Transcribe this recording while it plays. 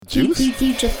Juice?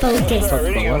 Future Focus.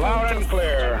 Loud and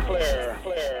clear.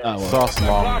 Oh, well. Sauce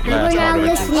long. You are Last now longer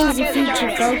than listening Juice. to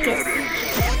Future Focus.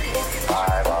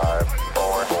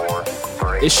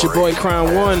 It's your boy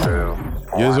Crown One.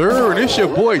 Yes, sir. And it's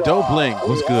your boy, Don't Blink.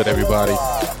 What's good, everybody?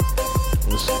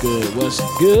 What's good? What's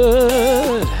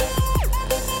good?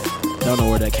 Don't know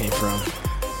where that came from.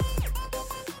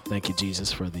 Thank you,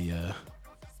 Jesus, for the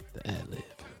ad lib.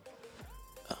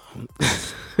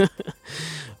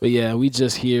 But yeah, we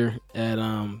just here at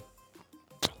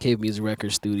Cave Music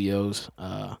Records Studios,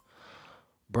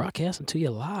 broadcasting to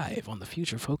you live on the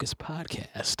Future Focus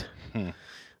podcast.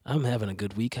 I'm having a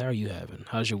good week. How are you having?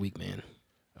 How's your week, man?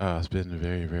 It's been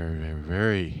very, very, very,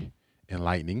 very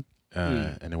enlightening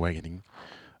and awakening.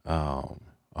 All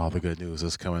the good news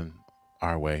is coming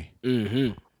our way.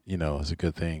 Mm-hmm. You know, it's a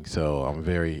good thing. So I'm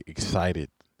very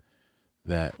excited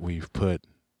that we've put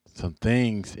some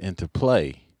things into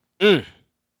play,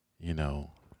 you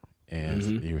know,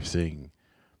 and you're seeing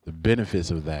the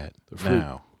benefits of that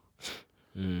now.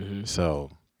 Mm-hmm. So,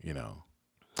 you know.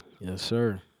 Yes,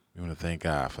 sir. We want to thank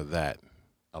God for that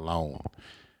alone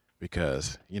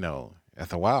because, you know,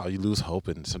 after a while you lose hope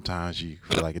and sometimes you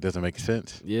feel like it doesn't make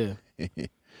sense. Yeah.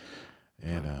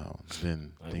 And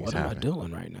then Like, things what happen. am I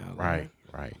doing right now? Right.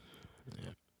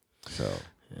 Yeah.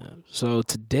 So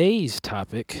today's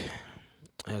topic,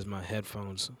 as my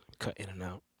headphones cut in and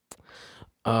out,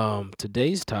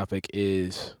 today's topic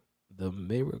is the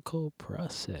miracle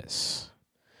process.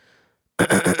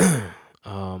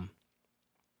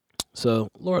 So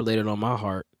Lord laid it on my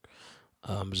heart.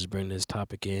 Just bring this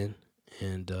topic in,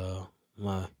 and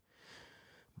my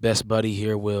best buddy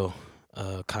here will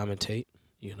commentate.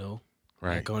 You know,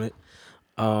 Right. back on it.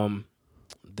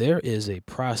 There is a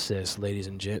process, ladies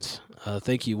and gents.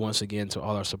 Thank you once again to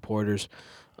all our supporters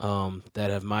that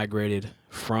have migrated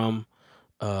from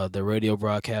the radio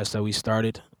broadcast that we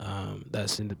started.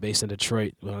 That's based in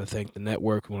Detroit. We want to thank the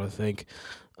network. We want to thank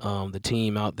the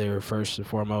team out there first and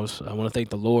foremost. I want to thank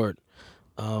the Lord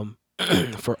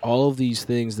for all of these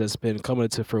things that's been coming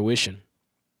to fruition.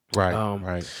 Right.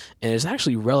 And it's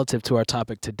actually relative to our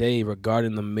topic today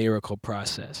regarding the miracle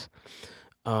process.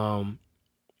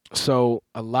 So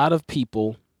a lot of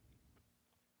people,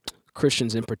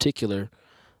 Christians in particular,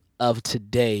 of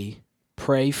today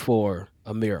pray for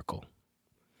a miracle.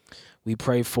 We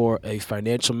pray for a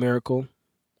financial miracle.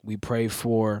 We pray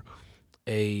for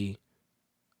a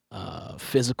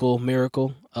physical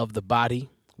miracle of the body.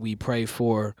 We pray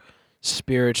for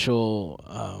spiritual,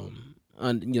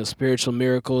 spiritual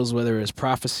miracles, whether it's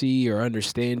prophecy or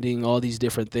understanding, all these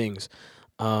different things.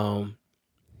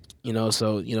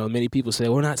 Many people say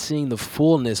we're not seeing the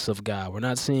fullness of God. We're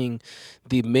not seeing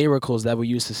the miracles that we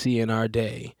used to see in our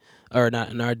day, or not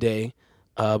in our day,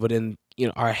 but in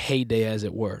our heyday, as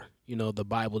it were. The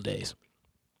Bible days.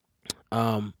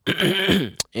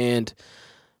 And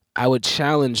I would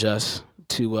challenge us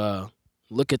to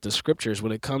look at the scriptures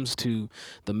when it comes to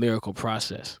the miracle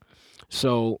process.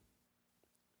 So,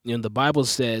 the Bible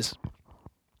says,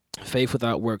 "Faith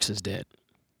without works is dead."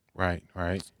 Right.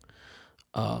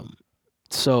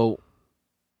 So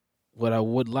what I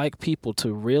would like people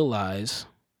to realize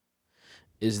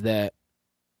is that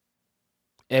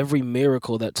every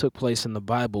miracle that took place in the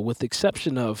Bible, with the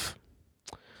exception of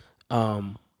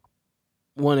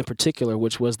one in particular,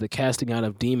 which was the casting out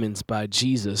of demons by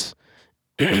Jesus,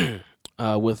 I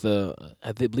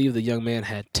believe the young man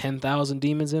had 10,000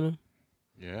 demons in him.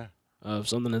 Yeah.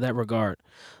 Something in that regard.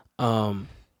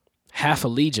 Half a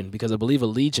legion, because I believe a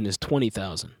legion is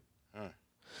 20,000.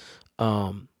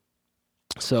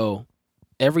 So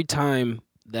every time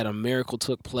that a miracle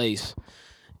took place,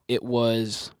 it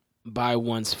was by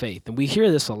one's faith. And we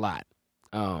hear this a lot.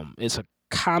 It's a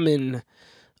common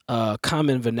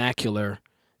vernacular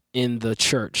in the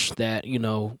church that,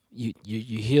 you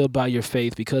healed by your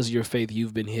faith. Because of your faith,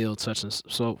 you've been healed, such and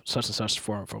such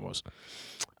for and foremost.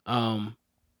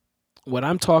 What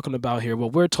I'm talking about here,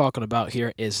 what we're talking about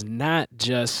here is not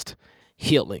just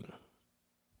healing,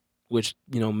 which,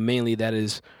 mainly that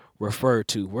is referred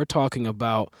to. We're talking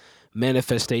about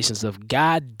manifestations of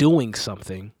God doing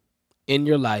something in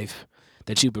your life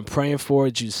that you've been praying for,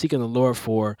 that you're seeking the Lord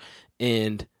for,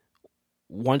 and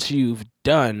once you've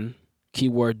done,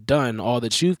 keyword done, all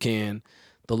that you can,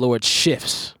 the Lord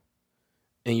shifts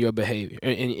in your behavior,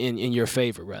 in your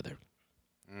favor, rather.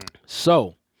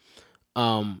 So,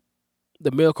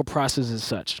 the miracle process is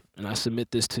such, and I submit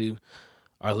this to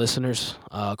our listeners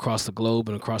across the globe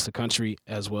and across the country,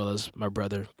 as well as my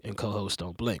brother and co-host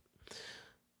Don't Blink.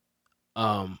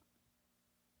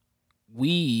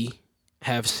 We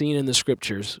have seen in the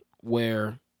scriptures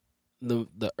where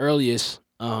the earliest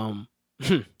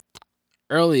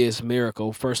earliest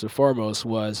miracle, first and foremost,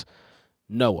 was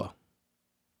Noah.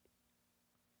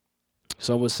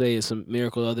 Some would say it's a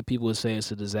miracle. Other people would say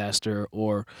it's a disaster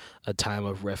or a time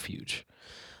of refuge.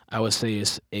 I would say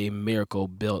it's a miracle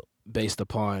built based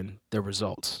upon the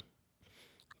results.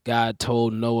 God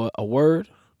told Noah a word.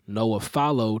 Noah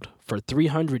followed for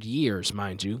 300 years,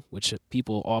 mind you, which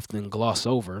people often gloss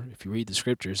over. If you read the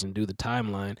scriptures and do the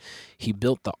timeline, he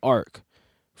built the ark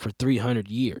for 300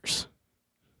 years.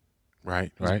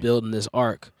 Right, He's right. building this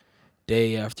ark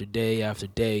day after day after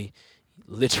day,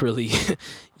 literally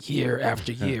year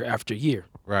after year after year.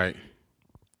 Right.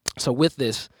 So with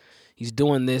this, he's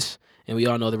doing this, and we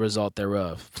all know the result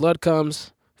thereof. Flood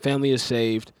comes, family is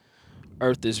saved,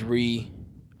 earth is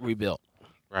rebuilt.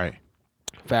 Right.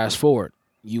 Fast forward,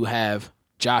 you have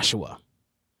Joshua,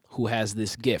 who has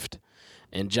this gift,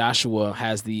 and Joshua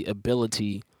has the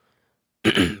ability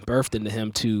birthed into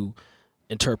him to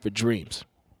interpret dreams.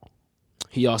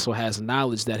 He also has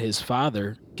knowledge that his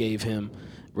father gave him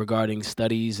regarding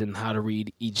studies and how to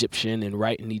read Egyptian and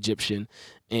write in Egyptian,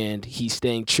 and he's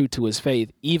staying true to his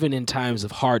faith even in times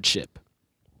of hardship.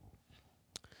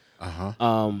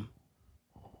 The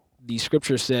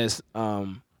scripture says,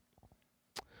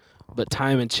 but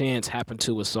time and chance happen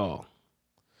to us all.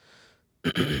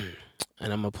 And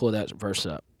I'm going to pull that verse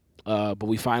up. But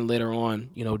we find later on,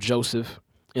 Joseph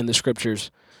in the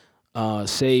scriptures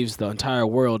saves the entire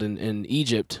world in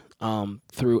Egypt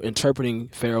through interpreting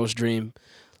Pharaoh's dream,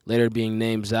 later being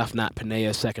named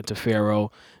Zaphnath-Paneah, second to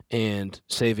Pharaoh, and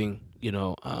saving,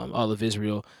 all of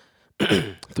Israel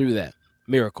through that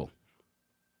miracle.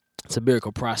 It's a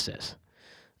miracle process.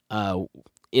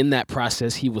 In that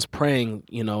process, he was praying,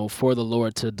 for the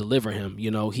Lord to deliver him.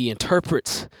 He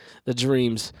interprets the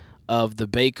dreams of the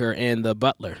baker and the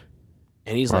butler.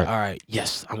 And he's like, all right,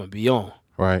 yes, I'm going to be on.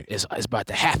 Right. It's about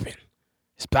to happen.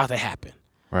 It's about to happen.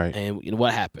 Right. And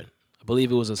what happened? I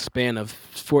believe it was a span of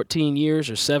 14 years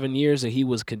or 7 years that he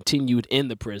was continued in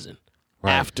the prison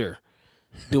after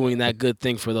doing that good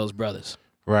thing for those brothers.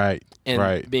 Right.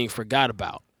 And being forgot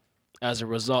about as a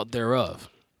result thereof.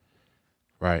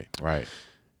 Right. Right.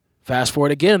 Fast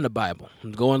forward again in the Bible.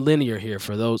 I'm going linear here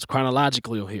for those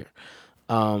chronologically here.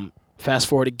 Fast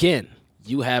forward again.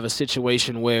 You have a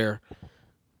situation where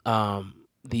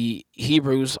the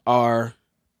Hebrews are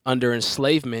under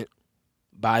enslavement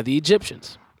by the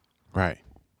Egyptians. Right.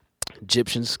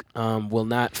 Egyptians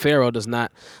Pharaoh does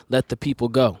not let the people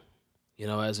go,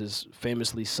 as is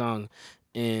famously sung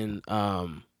in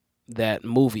that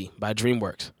movie by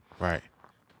DreamWorks. Right.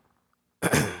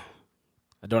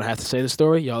 I don't have to say the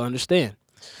story. Y'all understand.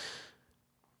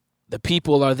 The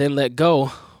people are then let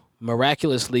go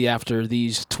miraculously after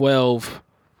these 12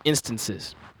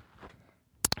 instances.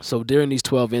 So during these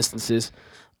 12 instances,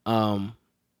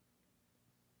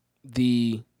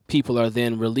 the people are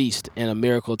then released and a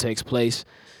miracle takes place.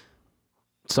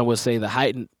 Some would say the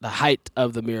height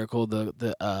of the miracle,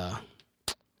 the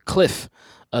cliff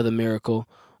of the miracle,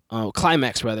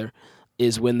 climax rather,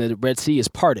 is when the Red Sea is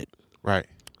parted. Right.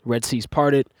 Red Sea's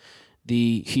parted,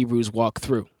 the Hebrews walk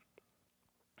through,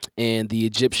 and the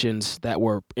Egyptians that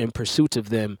were in pursuit of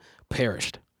them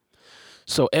perished.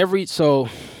 So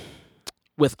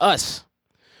with us,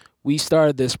 we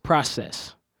started this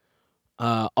process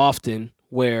often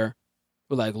where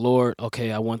we're like, Lord,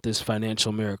 okay, I want this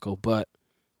financial miracle, but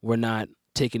we're not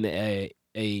taking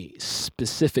a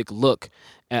specific look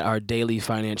at our daily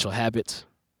financial habits.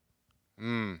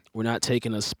 We're not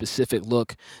taking a specific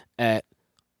look at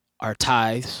our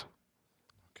tithes,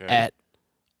 at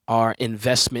our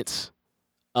investments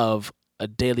of a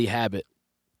daily habit.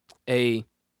 A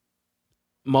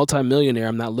multimillionaire,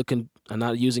 I'm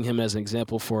not using him as an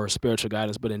example for spiritual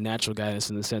guidance, but in natural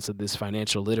guidance in the sense of this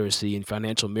financial literacy and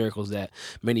financial miracles that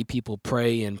many people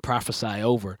pray and prophesy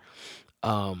over.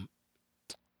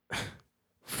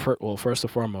 First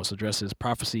and foremost, addresses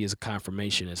prophecy is a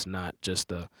confirmation. It's not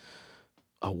just a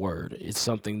word. It's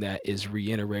something that is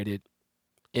reiterated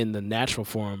in the natural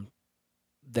form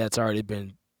that's already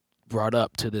been brought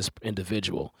up to this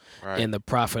individual. Right. And the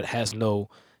prophet has no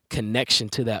connection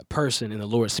to that person, and the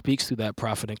Lord speaks through that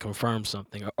prophet and confirms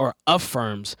something or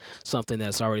affirms something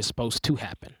that's already supposed to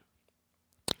happen.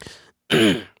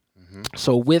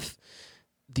 So with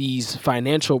these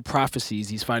financial prophecies,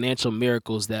 these financial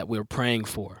miracles that we're praying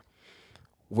for,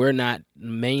 we're not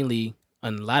mainly,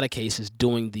 in a lot of cases,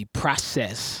 doing the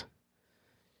process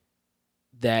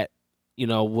that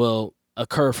will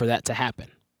occur for that to happen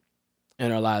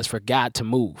in our lives, for God to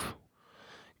move.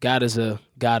 God is a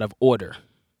God of order.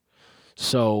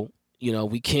 So,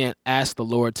 we can't ask the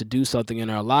Lord to do something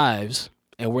in our lives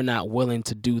and we're not willing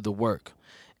to do the work.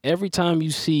 every time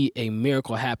you see a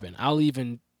miracle happen, I'll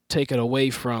even take it away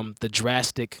from the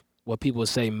drastic, what people would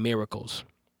say, miracles.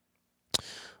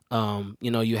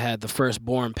 You had the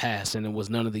firstborn pass, and it was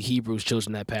none of the Hebrews'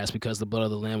 children that passed because the blood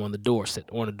of the lamb on the doors.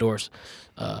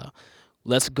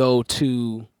 Let's go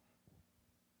to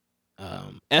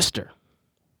Esther,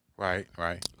 Right.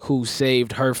 who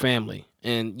saved her family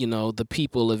and the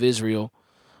people of Israel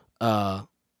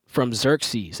from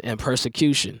Xerxes and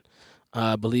persecution.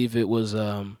 I believe it was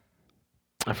I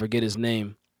forget his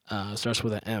name. Starts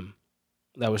with an M.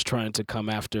 That was trying to come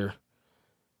after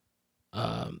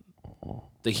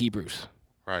the Hebrews.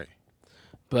 Right.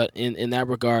 But in that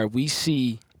regard, we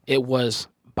see it was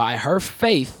by her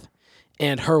faith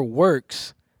and her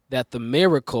works that the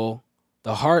miracle,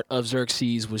 the heart of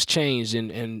Xerxes was changed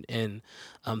and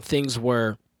things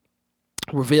were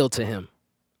revealed to him.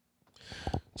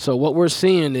 So what we're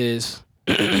seeing is,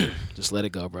 just let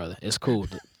it go, brother. It's cool.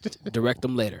 Direct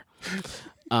them later.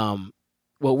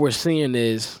 What we're seeing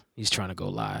is, he's trying to go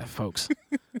live, folks.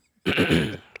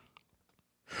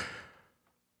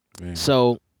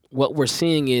 So what we're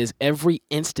seeing is every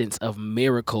instance of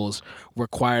miracles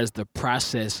requires the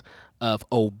process of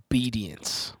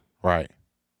obedience. Right.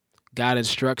 God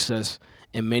instructs us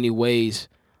in many ways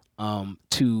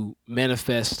to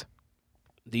manifest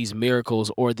these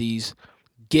miracles or these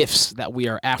gifts that we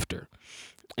are after.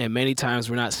 And many times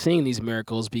we're not seeing these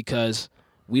miracles because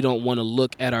we don't want to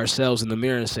look at ourselves in the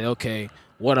mirror and say, okay,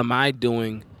 what am I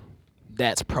doing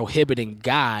that's prohibiting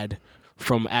God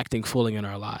from acting fully in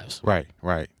our lives? Right.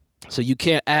 So you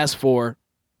can't ask for,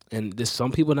 and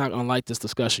some people are not going to like this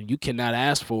discussion. You cannot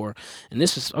ask for, and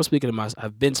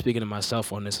I've been speaking to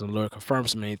myself on this, and the Lord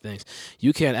confirms many things.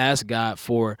 You can't ask God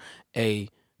for a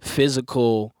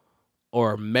physical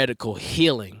or medical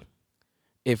healing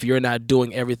if you're not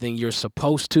doing everything you're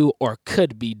supposed to or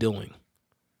could be doing.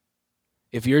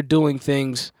 If you're doing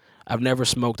things, I've never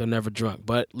smoked, I've never drunk,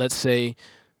 but let's say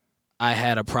I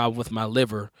had a problem with my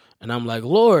liver, and I'm like,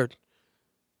 Lord,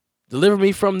 deliver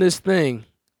me from this thing.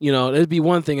 It'd be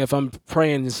one thing if I'm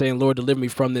praying and saying, Lord, deliver me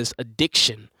from this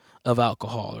addiction of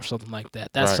alcohol or something like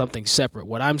that. That's something separate.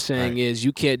 What I'm saying is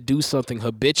you can't do something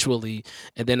habitually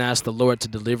and then ask the Lord to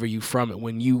deliver you from it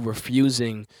when you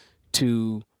refusing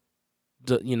to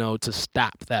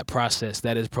stop that process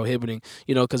that is prohibiting,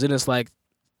 because then it's like,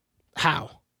 how?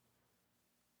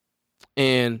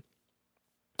 And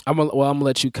I'm gonna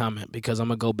let you comment because I'm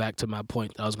gonna go back to my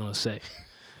point that I was gonna say.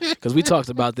 Because we talked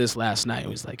about this last night. It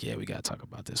was like, yeah, we got to talk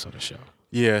about this on the show.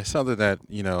 Yeah, something that,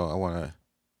 I want to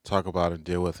talk about and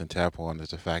deal with and tap on is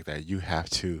the fact that you have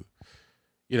to,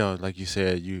 like you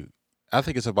said, I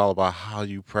think it's about how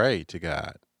you pray to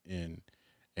God and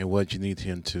what you need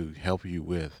Him to help you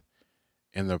with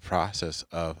in the process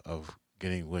of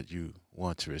getting what you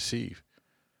want to receive.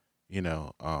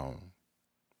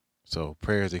 So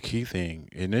prayer is a key thing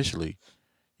initially.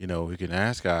 We can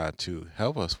ask God to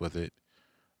help us with it.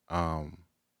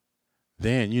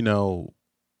 Then,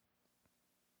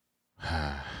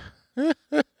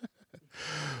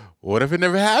 what if it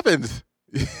never happens?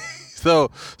 so,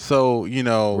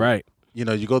 right.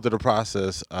 You go through the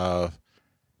process of,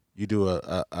 you do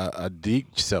a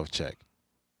deep self-check.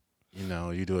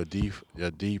 You do a deep,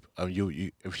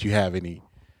 if you have any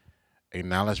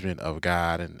acknowledgement of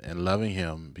God and loving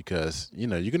Him, because, you're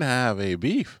going to have a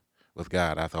beef with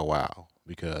God after a while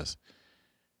because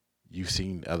you've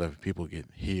seen other people get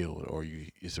healed, or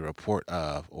it's a report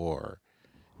of, or,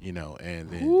 and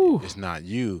then it's not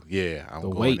you. Yeah, I'm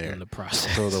going weight there. In the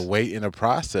process. So the weight in the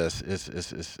process is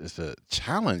a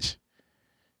challenge,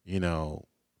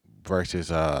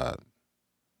 versus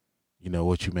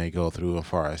what you may go through as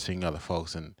far as seeing other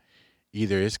folks, and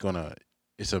either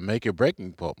it's a make or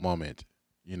breaking moment,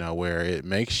 where it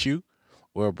makes you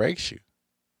or it breaks you,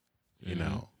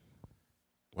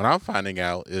 What I'm finding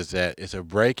out is that it's a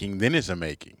breaking, then it's a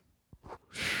making.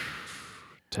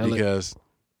 Tell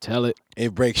it.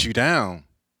 It breaks you down,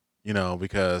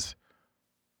 because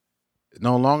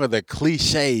no longer the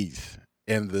cliches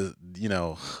and the,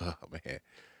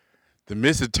 the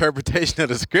misinterpretation of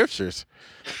the scriptures,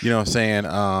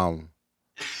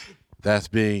 that's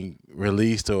being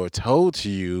released or told to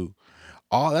you,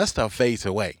 all that stuff fades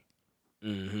away.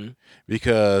 Mm-hmm.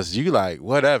 Because you like,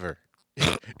 whatever.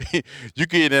 You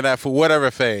get in that for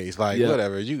whatever phase,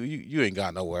 whatever. You ain't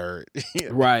got no word.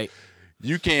 Right.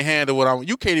 You can't handle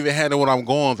you can't even handle what I'm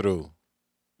going through.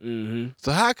 Mm-hmm.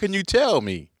 So how can you tell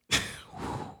me?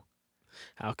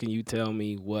 How can you tell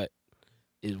me what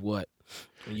is what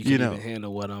when you can't even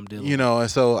handle what I'm dealing with? And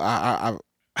so I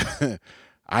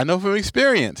I know from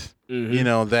experience,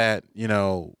 mm-hmm. That,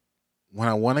 when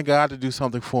I wanted God to do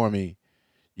something for me,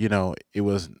 it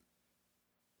was,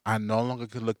 I no longer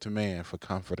could look to man for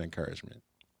comfort and encouragement.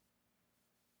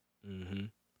 Mm-hmm.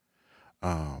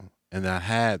 And I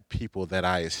had people that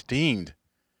I esteemed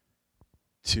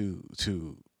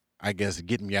to I guess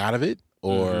get me out of it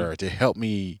or to help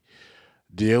me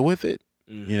deal with it,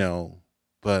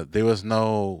 but there was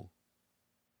no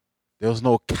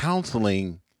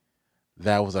counseling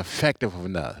that was effective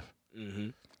enough.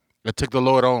 It took the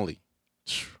Lord only.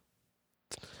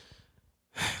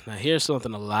 Now, here's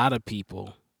something a lot of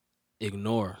people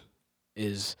ignore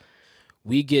is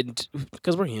we get,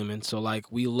 because we're human, so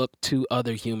like we look to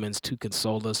other humans to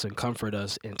console us and comfort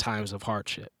us in times of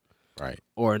hardship. Right.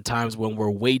 Or in times when we're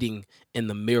waiting in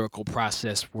the miracle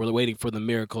process, we're waiting for the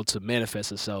miracle to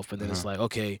manifest itself. And then it's like,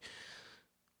 okay,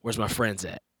 where's my friends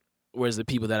at? Where's the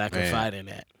people that I confide in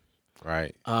at?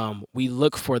 Right. We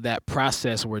look for that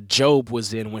process where Job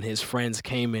was in when his friends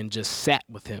came and just sat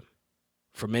with him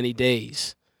for many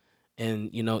days.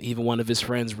 And, even one of his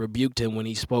friends rebuked him when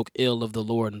he spoke ill of the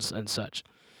Lord and such.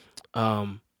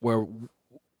 Where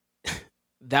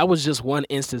that was just one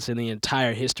instance in the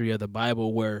entire history of the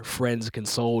Bible where friends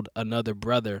consoled another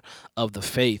brother of the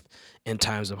faith in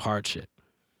times of hardship.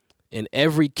 In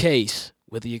every case,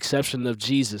 with the exception of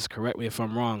Jesus, correct me if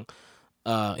I'm wrong,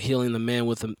 healing the man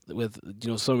with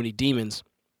so many demons,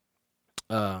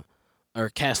 or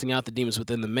casting out the demons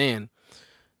within the man,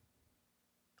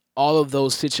 all of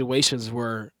those situations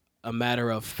were a matter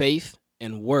of faith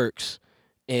and works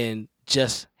and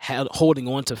just holding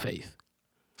on to faith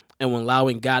and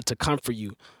allowing God to comfort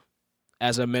you.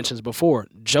 As I mentioned before,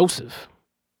 Joseph,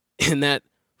 in that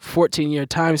 14-year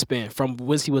time span, from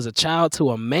when he was a child to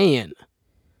a man,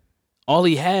 all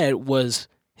he had was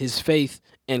his faith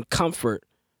and comfort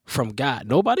from God.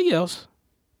 Nobody else.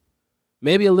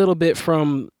 Maybe a little bit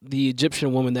from the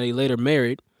Egyptian woman that he later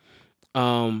married.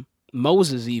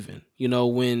 Moses even,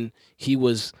 when he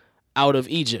was out of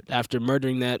Egypt after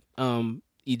murdering that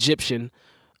Egyptian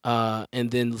and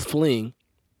then fleeing.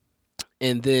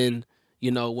 And then,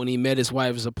 when he met his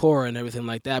wife Zipporah and everything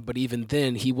like that, but even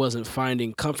then he wasn't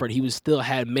finding comfort. He still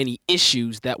had many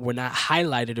issues that were not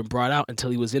highlighted and brought out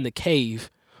until he was in the cave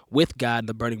with God in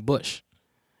the burning bush.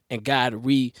 And God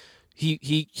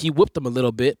he whipped him a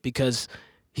little bit because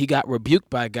he got rebuked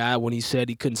by God when he said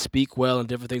he couldn't speak well and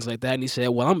different things like that. And he said,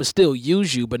 well, I'm going to still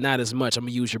use you, but not as much. I'm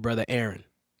going to use your brother Aaron.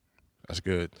 That's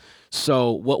good.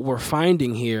 So what we're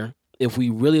finding here, if we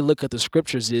really look at the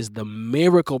scriptures, is the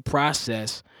miracle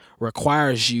process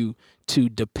requires you to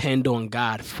depend on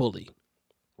God fully.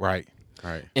 Right,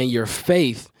 right. And your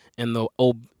faith and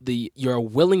your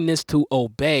willingness to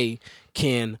obey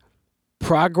can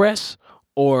progress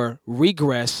or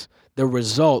regress the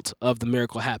result of the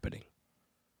miracle happening.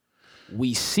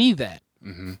 We see that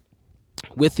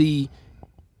with the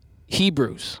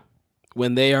Hebrews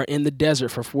when they are in the desert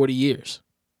for 40 years.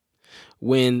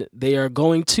 When they are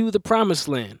going to the promised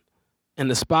land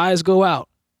and the spies go out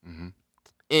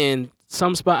and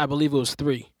some spy, I believe it was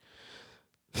 3.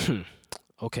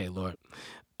 Okay, Lord.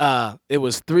 It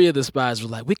was 3 of the spies were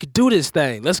like, we could do this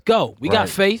thing. Let's go. We got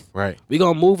faith. Right. We're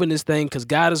going to move in this thing because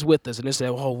God is with us. And they said,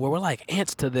 oh, well, we're like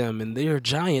ants to them and they're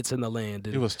giants in the land.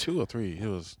 And it was 2 or 3. It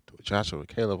was Joshua,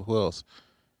 Caleb, who else?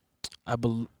 I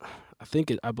believe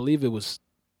it was,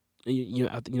 you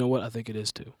know what? I think it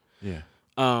is 2. Yeah.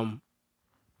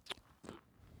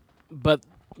 But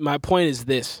my point is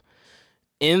this,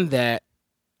 in that,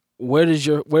 where is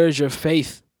your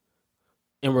faith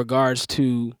in regards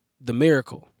to the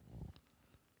miracle?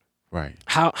 Right.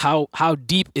 How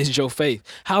deep is your faith?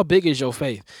 How big is your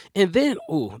faith? And then,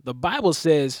 the Bible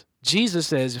says, Jesus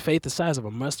says, faith the size of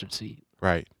a mustard seed.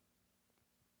 Right.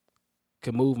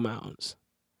 Can move mountains.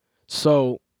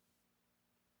 So,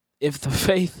 if the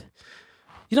faith,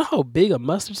 you know how big a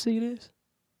mustard seed is?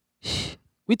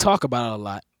 We talk about it a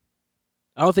lot.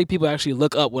 I don't think people actually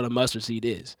look up what a mustard seed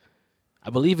is.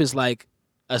 I believe it's like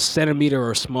a centimeter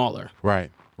or smaller.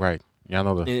 Right, right. Yeah, I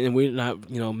know that. And we're not,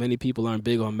 many people aren't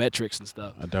big on metrics and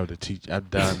stuff. I've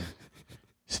done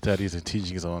studies and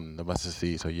teachings on the mustard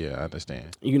seed, so yeah, I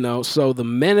understand. So the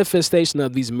manifestation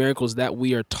of these miracles that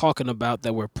we are talking about,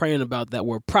 that we're praying about, that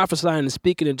we're prophesying and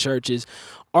speaking in churches,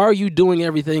 are you doing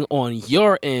everything on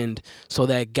your end so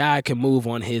that God can move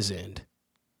on his end?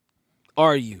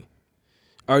 Are you?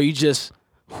 Are you just,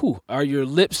 are your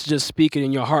lips just speaking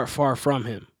and your heart far from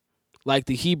him? Like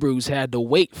the Hebrews had to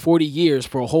wait 40 years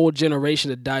for a whole generation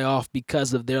to die off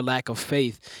because of their lack of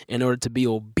faith in order to be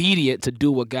obedient to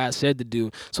do what God said to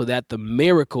do so that the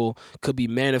miracle could be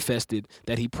manifested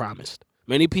that he promised.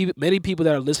 Many people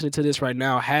that are listening to this right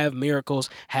now have miracles,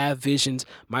 have visions,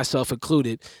 myself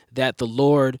included, that the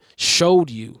Lord showed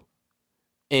you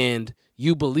and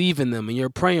you believe in them and you're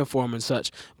praying for them and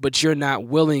such, but you're not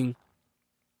willing.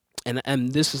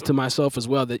 And this is to myself as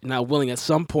well, that you're not willing at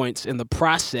some points in the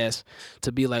process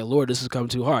to be like, Lord, this has come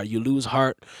too hard. You lose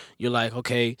heart. You're like,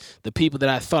 okay, the people that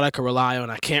I thought I could rely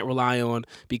on, I can't rely on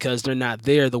because they're not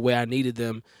there the way I needed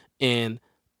them. And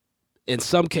in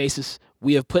some cases,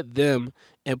 we have put them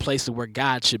in places where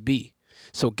God should be.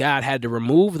 So God had to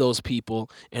remove those people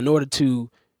in order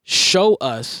to show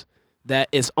us that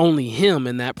it's only him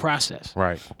in that process.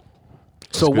 Right.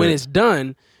 So good. when it's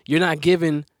done, you're not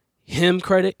giving him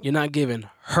credit, you're not giving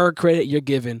her credit, you're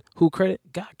giving who credit?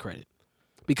 God credit.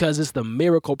 Because it's the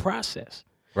miracle process.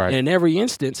 Right. And in every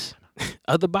instance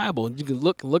of the Bible, you can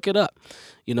look it up.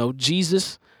 You know,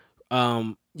 Jesus,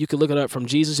 you can look it up from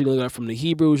Jesus, you can look it up from the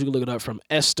Hebrews, you can look it up from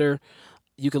Esther,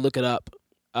 you can look it up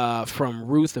from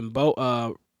Ruth and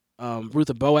Boaz,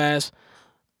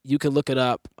 you can look it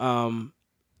up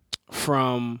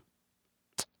from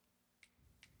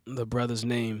the brother's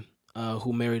name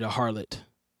who married a harlot.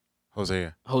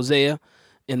 Hosea.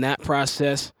 In that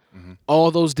process, all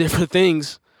those different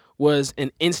things was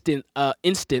an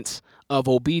instance of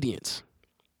obedience.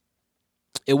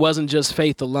 It wasn't just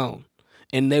faith alone,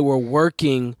 and they were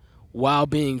working while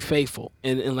being faithful.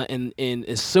 And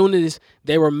as soon as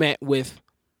they were met with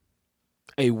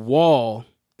a wall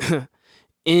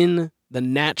in the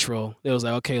natural, they was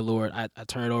like, okay, Lord, I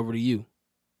turn it over to you.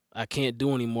 I can't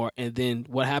do anymore. And then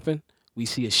what happened? We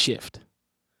see a shift.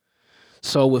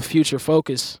 So with Future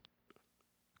Focus,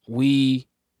 we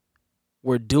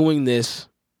were doing this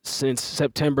since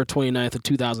September 29th of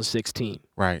 2016.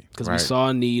 Right. Because we saw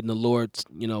a need, and the Lord,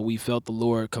 we felt the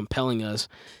Lord compelling us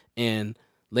and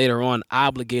later on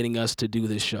obligating us to do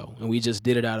this show. And we just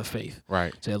did it out of faith.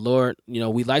 Right. Said, Lord, we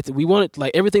wanted,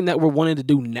 like, everything that we're wanting to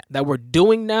do, that we're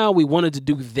doing now, we wanted to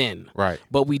do then. Right.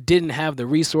 But we didn't have the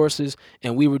resources,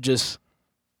 and we were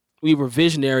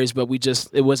visionaries, but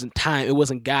it wasn't time. It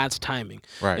wasn't God's timing.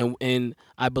 Right. And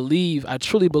I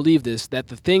truly believe this, that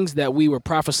the things that we were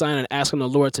prophesying and asking the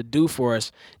Lord to do for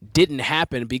us didn't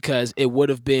happen because it would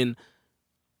have been,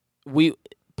 we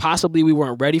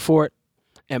weren't ready for it,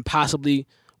 and possibly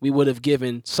we would have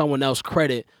given someone else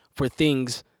credit for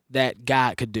things that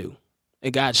God could do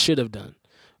and God should have done.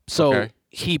 So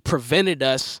he prevented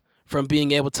us from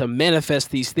being able to manifest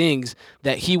these things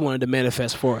that he wanted to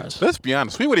manifest for us. Let's be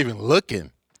honest, we weren't even looking.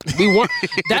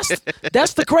 That's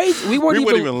the crazy. We weren't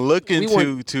even looking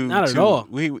to not at all.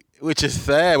 Which is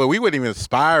sad, but we weren't even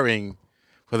aspiring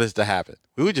for this to happen.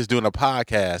 We were just doing a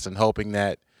podcast and hoping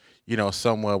that,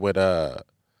 someone would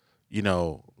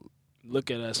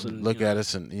look at us and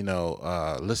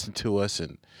listen to us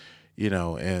and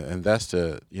and that's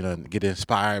to get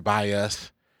inspired by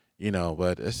us,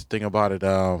 but it's the thing about it,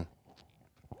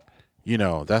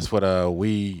 that's what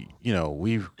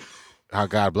how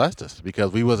God blessed us,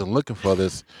 because we wasn't looking for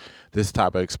this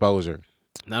type of exposure.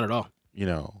 Not at all.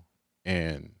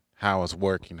 And how it's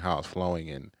working, how it's flowing,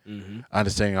 and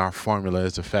understanding our formula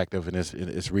is effective and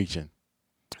it's reaching.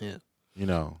 Yeah.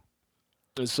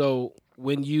 And so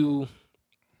when you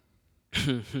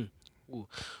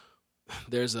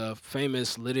there's a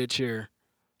famous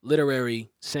literary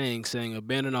saying,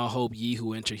 abandon all hope, ye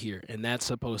who enter here. And that's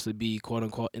supposed to be, quote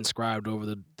unquote, inscribed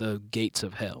over the gates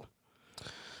of hell.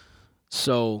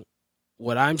 So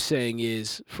what I'm saying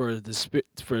is, for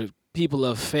people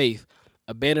of faith,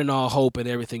 abandon all hope and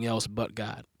everything else but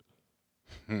God.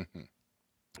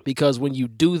 Because when you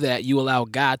do that, you allow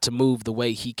God to move the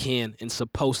way he can and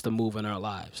supposed to move in our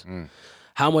lives.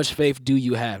 How much faith do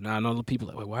you have? Now, I know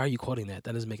people are like, why are you quoting that?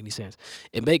 That doesn't make any sense.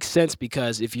 It makes sense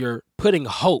because if you're putting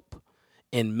hope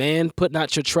in man, put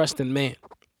not your trust in man.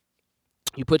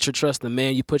 You put your trust in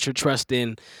man. You put your trust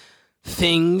in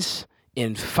things,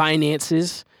 in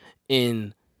finances,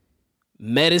 in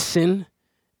medicine,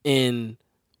 in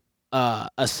a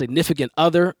significant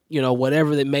other,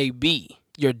 whatever that may be,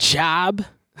 your job,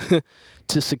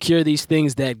 to secure these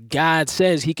things that God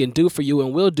says he can do for you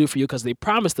and will do for you because they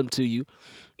promised them to you.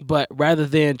 But rather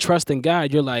than trusting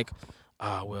God, you're like,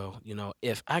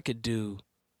 if I could do,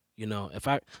 if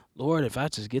I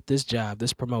just get this job,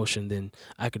 this promotion, then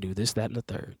I could do this, that, and the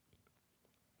third.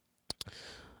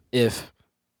 If,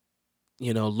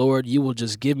 Lord, you will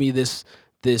just give me this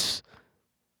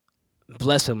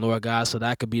blessing, Lord God, so that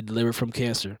I could be delivered from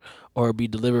cancer, or be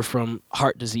delivered from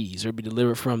heart disease, or be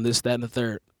delivered from this, that, and the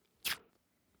third.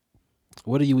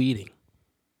 What are you eating?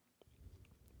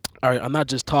 All right, I'm not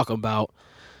just talking about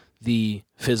the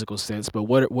physical sense, but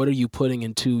what are you putting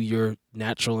into your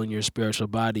natural and your spiritual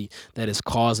body that is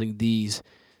causing these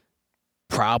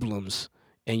problems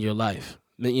in your life?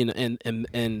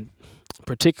 And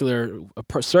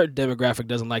certain demographic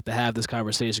doesn't like to have this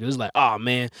conversation because it's like, oh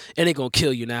man, it ain't gonna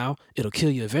kill you now. It'll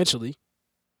kill you eventually.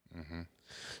 Mm-hmm.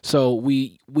 So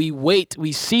we wait.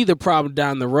 We see the problem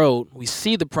down the road. We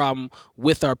see the problem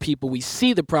with our people. We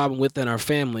see the problem within our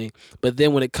family. But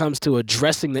then when it comes to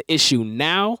addressing the issue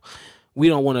now, we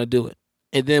don't want to do it.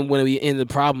 And then when we're in the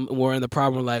problem,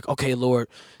 we're like, okay, Lord,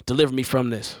 deliver me from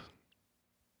this.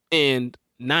 And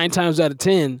 9 times out of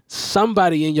 10,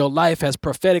 somebody in your life has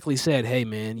prophetically said, hey,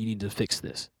 man, you need to fix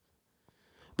this.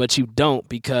 But you don't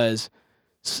because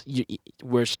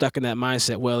we're stuck in that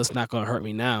mindset, well, it's not going to hurt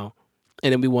me now.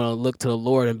 And then we want to look to the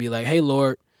Lord and be like, hey,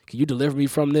 Lord, can you deliver me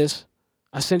from this?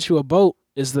 I sent you a boat.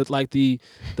 Is that like the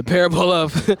parable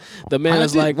of the man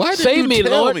is like, save me,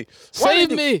 Lord. Save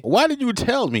me. Why did you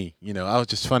tell me? You know, I was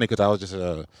just funny because I was just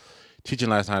teaching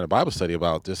last night at a Bible study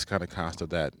about this kind of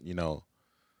concept that, you know,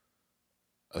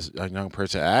 a young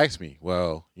person asked me,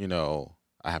 well, you know,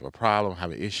 I have a problem, I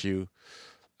have an issue.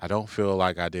 I don't feel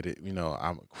like I did it. You know,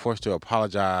 I'm forced to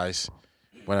apologize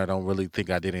when I don't really think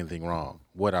I did anything wrong.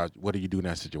 What do you do in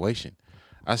that situation?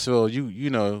 I said, well, you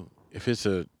know, if it's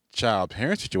a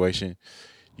child-parent situation,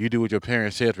 you do what your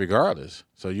parent says regardless.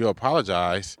 So you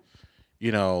apologize,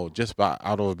 you know, just out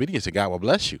of obedience, and God will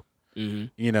bless you. Mm-hmm.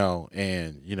 You know,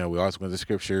 and, you know, we also go to the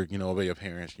scripture, you know, obey your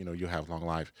parents, you know, you'll have long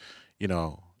life. You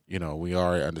know, we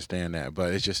already understand that.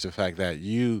 But it's just the fact that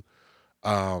you,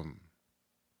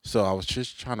 so I was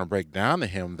just trying to break down to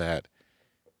him that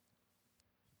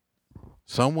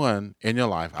someone in your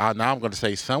life, now I'm going to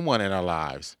say someone in our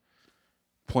lives,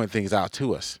 point things out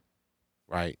to us,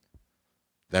 right?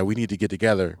 That we need to get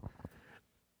together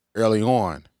early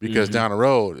on because down the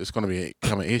road it's going to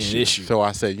become an issue. So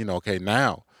I said, you know, okay,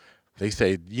 now they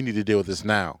say you need to deal with this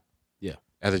now. Yeah.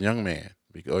 As a young man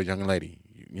or young lady,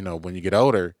 you know, when you get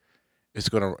older, it's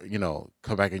going to, you know,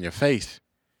 come back in your face,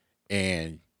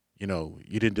 and you know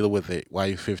you didn't deal with it while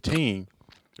you're 15.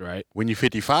 Right. When you're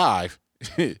 55.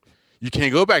 You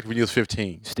can't go back when you was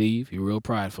 15. Steve, you're real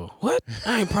prideful. What?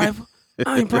 I ain't prideful.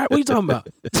 I ain't prideful. What are you talking about?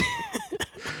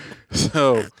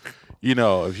 So, you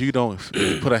know, if you don't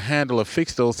put a handle or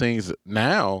fix those things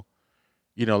now,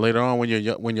 you know, later on when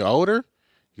you're older,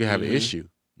 you have an issue,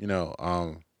 you know,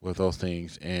 with those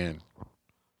things, and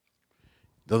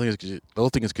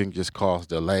those things can just cause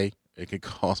delay. It can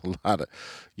cause a lot of,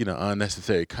 you know,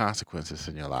 unnecessary consequences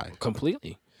in your life.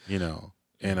 Completely. You know,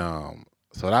 and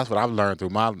so that's what I've learned through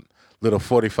my little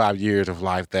 45 years of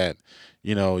life, that,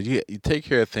 you know, you take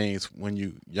care of things when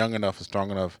you young enough and strong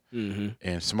enough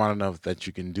and smart enough that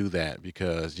you can do that,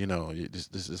 because, you know,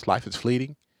 this life is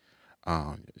fleeting.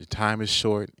 Your time is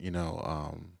short. You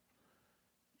know,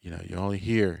 you're only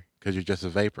here because you're just a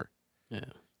vapor. Yeah.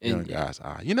 You know, guys.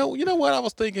 You know what I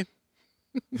was thinking.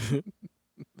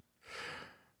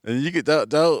 And you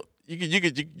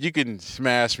can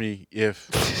smash me if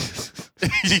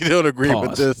you don't agree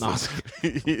with this.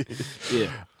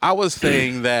 Yeah. I was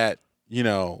saying that, you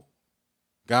know,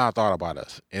 God thought about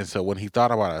us. And so when he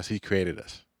thought about us, he created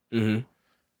us. Mm-hmm.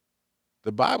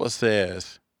 The Bible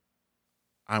says,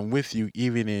 I'm with you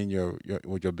even in your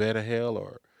bed of hell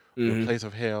or your place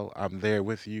of hell. I'm there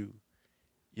with you.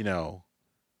 You know,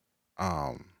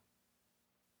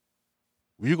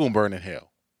 you're going to burn in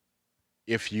hell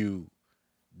if you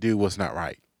do what's not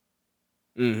right.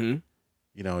 Mm-hmm.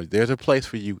 You know, there's a place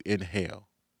for you in hell.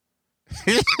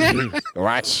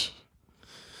 Right?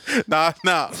 No.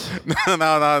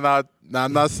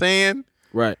 I'm not saying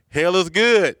right. Hell is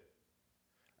good.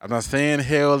 I'm not saying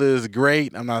hell is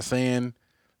great. I'm not saying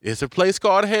it's a place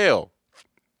called hell.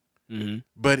 Mm-hmm.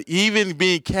 But even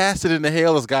being casted into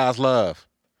hell is God's love.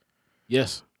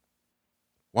 Yes.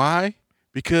 Why?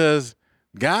 Because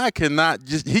God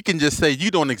he can just say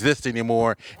you don't exist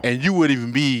anymore, and you wouldn't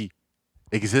even be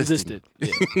existed. Yeah.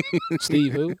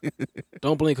 Steve who?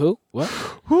 Don't blink who? What?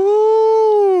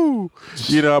 Whoo!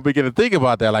 You know, I begin to think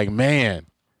about that, like, man,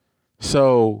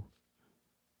 so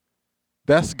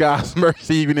that's God's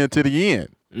mercy even into the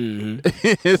end.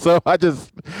 Mm-hmm. So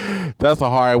that's a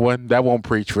hard one. That won't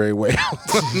preach very well.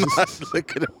 I'm not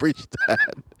looking to preach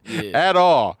that at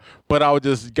all. But I would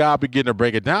God begin to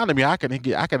break it down to me. I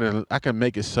can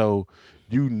make it so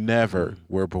you never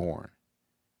were born.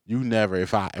 You never,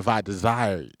 if I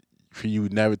desire for you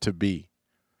never to be,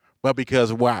 but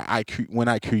because when I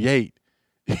create,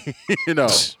 you know,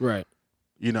 right,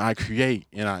 you know, I create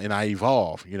and I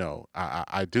evolve. You know,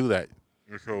 I do that.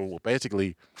 So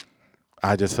basically,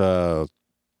 I just I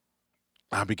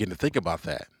begin to think about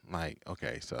that. Like,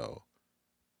 okay, so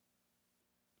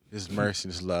His mercy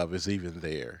and His love is even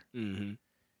there,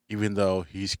 even though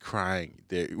He's crying.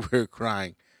 We're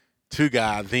crying to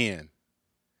God then.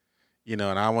 and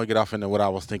I want to get off into what I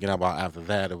was thinking about after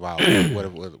that about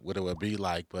what it would be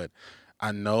like. But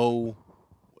I know,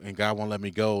 and God won't let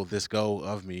me go. This go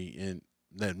of me and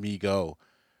let me go,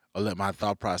 or let my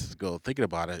thought process go. Thinking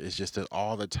about it, it's just that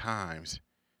all the times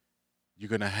you're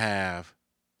gonna have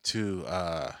to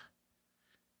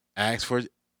ask for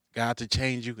God to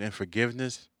change you and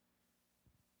forgiveness.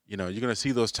 You're gonna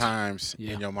see those times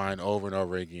Yeah. in your mind over and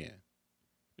over again.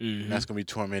 Mhm. And that's gonna be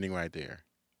tormenting right there.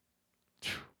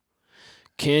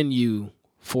 Can you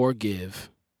forgive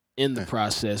in the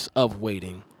process of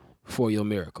waiting for your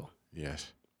miracle?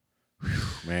 Yes. Whew,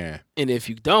 man. And if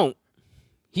you don't,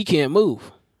 he can't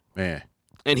move. Man.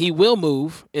 And he will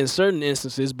move in certain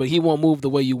instances, but he won't move the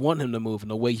way you want him to move and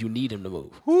the way you need him to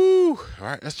move. Woo. All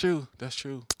right. That's true. That's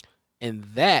true. And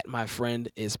that, my friend,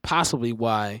 is possibly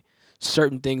why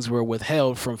certain things were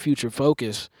withheld from Future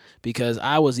Focus, because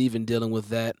I was even dealing with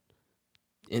that.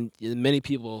 And many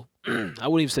people, I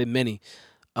wouldn't even say many,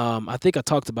 I think I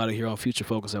talked about it here on Future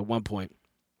Focus at one point.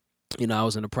 I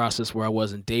was in a process where I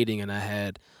wasn't dating and I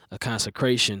had a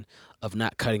consecration of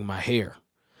not cutting my hair.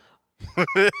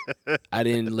 I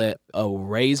didn't let a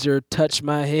razor touch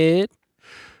my head.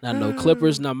 Not no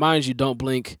clippers. Now, mind you, Don't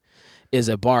Blink is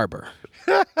a barber.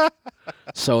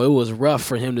 So it was rough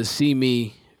for him to see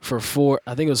me for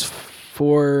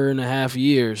 4.5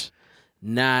 years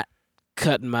not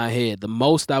cutting my head. The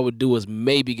most I would do was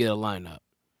maybe get a lineup.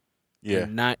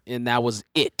 Yeah. And that was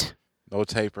it. No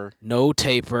taper. No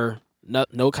taper.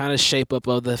 No kind of shape up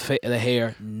of the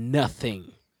hair.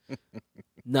 Nothing.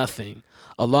 Nothing.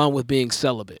 Along with being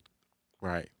celibate.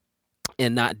 Right.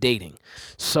 And not dating.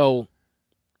 So,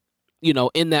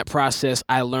 in that process,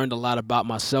 I learned a lot about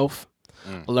myself.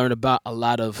 I learned about a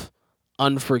lot of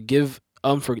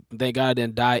thank God I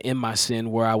didn't die in my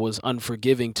sin, where I was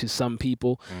unforgiving to some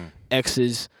people,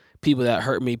 exes, people that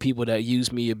hurt me, people that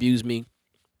used me, abused me.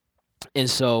 And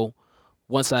so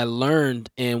once I learned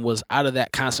and was out of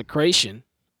that consecration,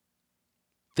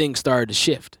 things started to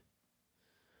shift.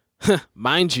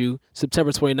 Mind you,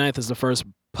 September 29th is the first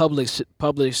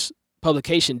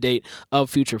publication date of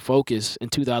Future Focus in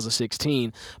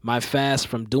 2016. My fast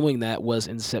from doing that was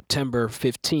in September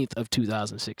 15th of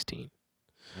 2016.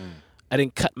 I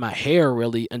didn't cut my hair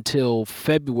really until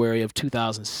February of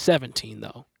 2017,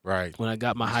 though. Right. When I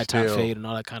got my high top fade and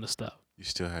all that kind of stuff. You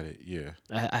still had it, yeah.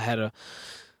 I had a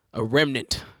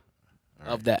remnant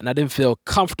of that, and I didn't feel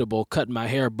comfortable cutting my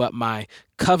hair, but my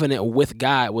covenant with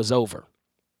God was over.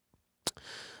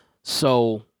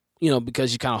 So,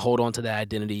 because you kind of hold on to that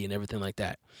identity and everything like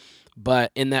that.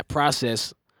 But in that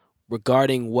process,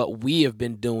 regarding what we have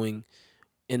been doing,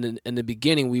 in the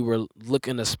beginning, we were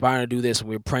aspiring to do this, and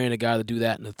we were praying to God to do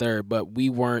that in the third, but we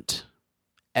weren't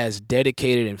as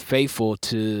dedicated and faithful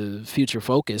to Future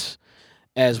Focus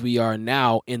as we are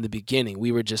now in the beginning.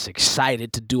 We were just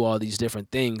excited to do all these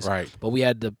different things. Right. But we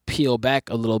had to pull back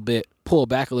a little bit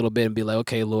and be like,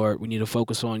 okay, Lord, we need to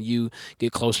focus on you,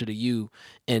 get closer to you.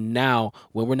 And now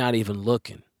when we're not even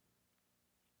looking.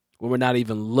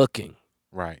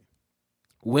 Right.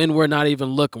 When we're not even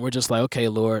looking, we're just like, okay,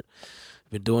 Lord,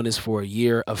 we've been doing this for a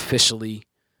year officially.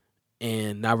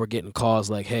 And now we're getting calls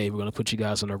like, hey, we're going to put you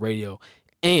guys on the radio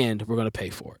and we're going to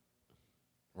pay for it.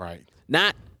 Right.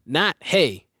 Not,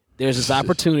 hey, there's this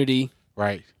opportunity.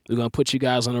 Right. We're going to put you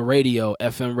guys on the radio,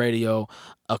 FM radio,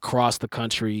 across the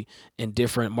country in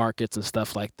different markets and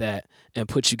stuff like that, and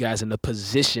put you guys in a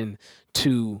position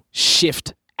to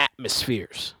shift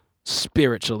atmospheres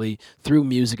spiritually through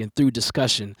music and through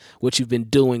discussion, which you've been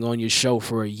doing on your show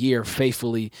for a year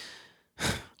faithfully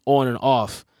on and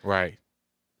off. Right.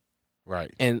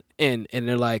 Right. And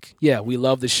they're like, yeah, we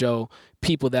love the show.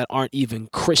 People that aren't even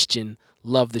Christian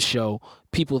love the show.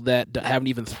 People that haven't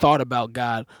even thought about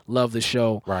God love the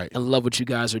show. Right. And love what you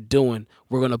guys are doing.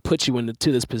 We're going to put you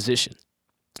into this position.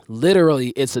 Literally,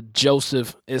 it's a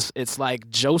Joseph. It's like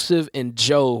Joseph and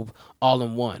Job all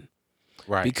in one.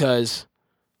 Right. Because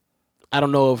I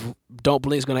don't know if Don't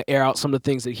Blink's going to air out some of the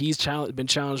things that he's been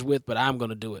challenged with, but I'm going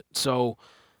to do it. So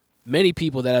many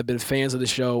people that have been fans of the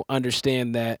show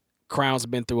understand that Crown's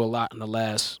been through a lot in the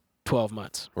last 12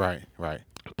 months. Right. Right.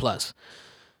 Plus,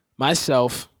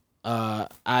 myself,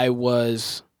 I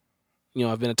was,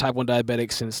 I've been a type 1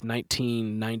 diabetic since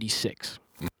 1996.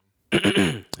 In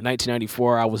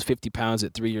 1994, I was 50 pounds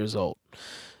at 3 years old.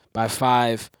 By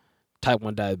 5, type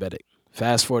 1 diabetic.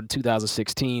 Fast forward to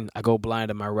 2016, I go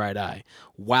blind in my right eye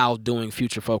while doing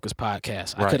Future Focus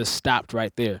podcast. Right. I could have stopped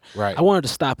right there. Right. I wanted to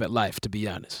stop at life, to be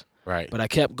honest. Right. But I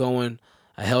kept going.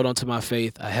 I held on to my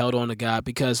faith. I held on to God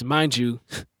because, mind you,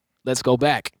 let's go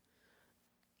back.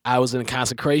 I was in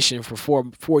consecration for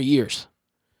four years.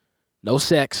 No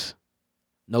sex,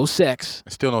 no sex.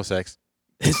 Still no sex.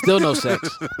 It's still no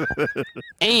sex.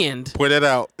 And Point that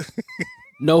out.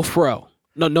 no fro.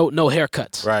 No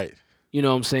haircuts. Right. You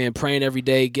know what I'm saying? Praying every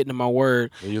day, getting in my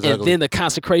word. He's And ugly. then the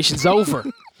consecration's over.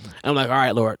 And I'm like, all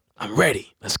right, Lord, I'm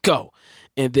ready. Let's go.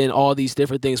 And then all these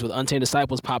different things with Untamed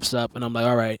Disciples pops up. And I'm like,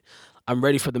 all right, I'm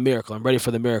ready for the miracle. I'm ready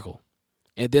for the miracle.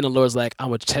 And then the Lord's like, I'm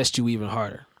going to test you even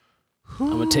harder. I'm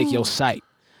going to take your sight.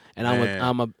 And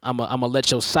I'm gonna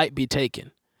let your sight be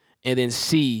taken. And then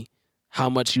see how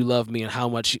much you love me and how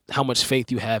much faith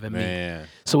you have in me.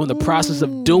 So in the process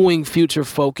of doing Future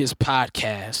Focus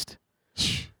podcast,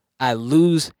 I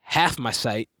lose half my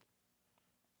sight,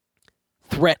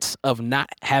 threats of not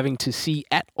having to see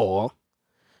at all.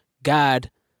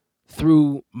 God,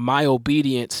 through my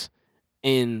obedience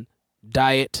in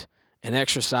diet and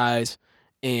exercise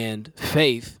and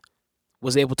faith,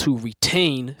 was able to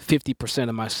retain 50%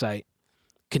 of my sight,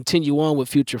 continue on with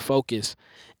Future Focus,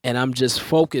 and I'm just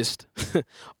focused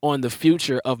on the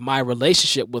future of my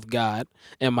relationship with God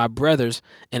and my brothers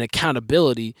and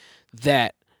accountability,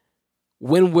 that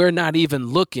when we're not even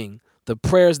looking, the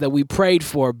prayers that we prayed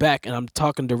for back, and I'm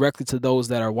talking directly to those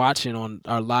that are watching on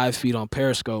our live feed on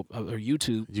Periscope or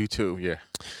YouTube. YouTube,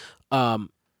 yeah.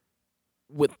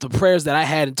 With the prayers that I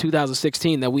had in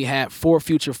 2016 that we had for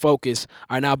Future Focus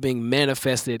are now being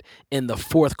manifested in the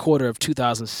fourth quarter of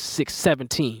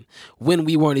 2017 when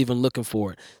we weren't even looking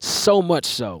for it. So much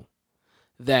so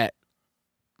that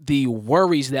the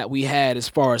worries that we had as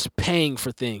far as paying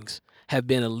for things have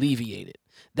been alleviated.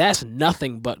 That's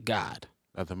nothing but God.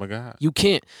 Nothing but God. You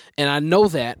can't. And I know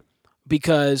that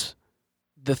because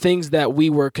the things that we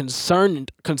were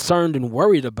concerned and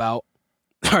worried about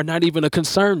are not even a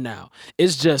concern now.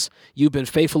 It's just, you've been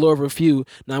faithful over a few,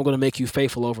 now I'm going to make you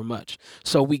faithful over much.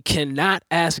 So we cannot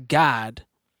ask God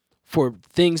for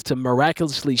things to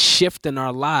miraculously shift in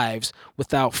our lives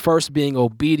without first being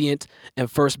obedient and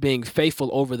first being faithful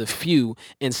over the few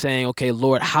and saying, okay,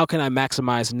 Lord, how can I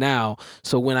maximize now?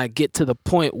 So when I get to the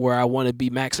point where I want to be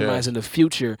maximized in the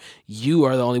future, you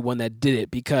are the only one that did it,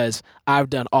 because I've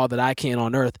done all that I can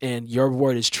on earth and your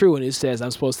word is true. And it says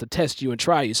I'm supposed to test you and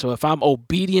try you. So if I'm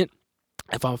obedient,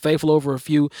 if I'm faithful over a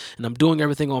few and I'm doing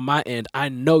everything on my end, I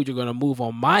know you're going to move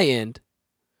on my end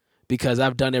because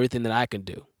I've done everything that I can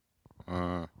do.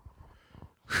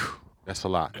 That's a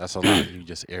lot. That's a lot. You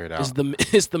just air it out.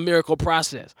 It's the miracle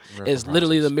process. It's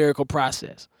literally the miracle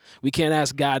process. We can't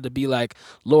ask God to be like,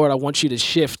 Lord, I want you to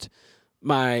shift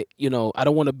my, I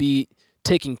don't want to be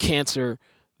taking cancer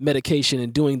medication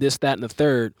and doing this, that, and the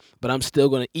third, but I'm still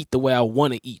going to eat the way I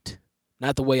want to eat,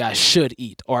 not the way I should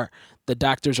eat. Or the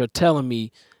doctors are telling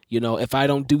me, if I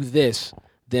don't do this,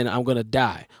 then I'm going to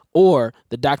die. Or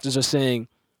the doctors are saying,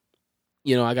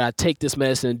 I got to take this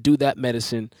medicine, do that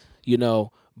medicine,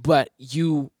 but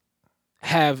you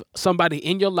have somebody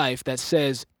in your life that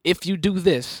says, if you do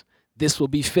this, this will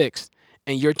be fixed.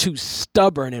 And you're too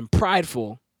stubborn and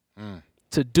prideful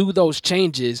to do those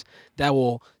changes that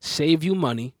will save you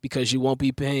money, because you won't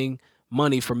be paying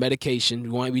money for medication.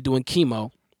 You won't be doing chemo.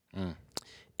 And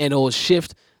it will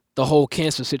shift the whole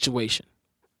cancer situation.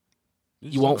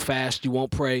 You won't fast. You won't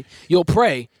pray. You'll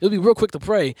pray. It'll be real quick to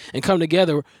pray and come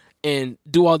together and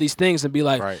do all these things and be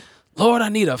like, Lord, I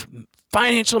need a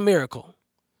financial miracle.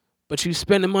 But you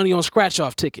spending money on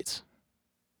scratch-off tickets.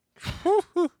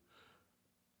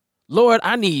 Lord,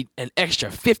 I need an extra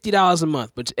 $50 a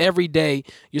month. But every day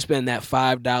you're spending that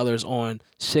 $5 on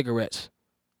cigarettes,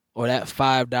 or that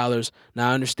 $5. Now,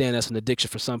 I understand that's an addiction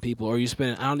for some people. Or you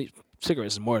spend,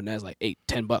 cigarettes is more than that. It's like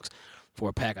 $8-10 for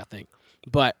a pack, I think.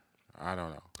 But I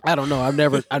don't know. I've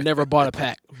never bought a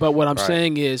pack. But what I'm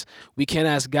saying is, we can't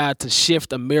ask God to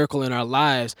shift a miracle in our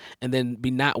lives and then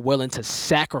be not willing to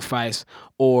sacrifice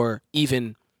or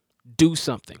even do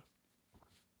something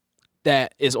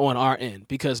that is on our end.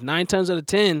 Because 9 times out of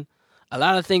 10, a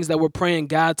lot of things that we're praying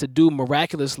God to do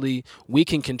miraculously, we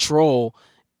can control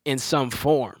in some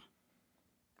form.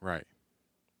 Right.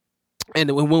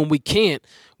 And when we can't,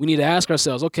 we need to ask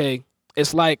ourselves, okay,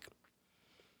 it's like,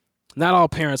 not all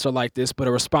parents are like this, but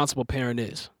a responsible parent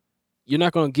is. You're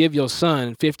not going to give your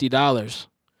son $50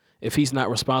 if he's not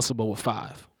responsible with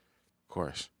 $5. Of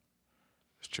course.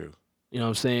 It's true. You know what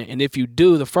I'm saying? And if you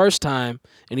do the first time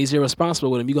and he's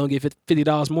irresponsible with him, you going to give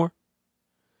 $50 more?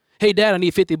 Hey, Dad, I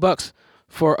need $50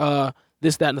 for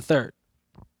this, that, and the third.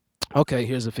 Okay,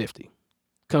 here's the 50.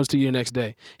 Comes to you the next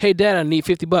day. Hey, Dad, I need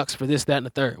 $50 for this, that, and the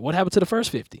third. What happened to the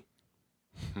first 50?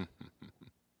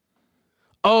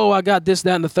 Oh, I got this,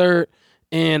 that, and the third,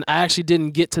 and I actually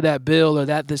didn't get to that bill or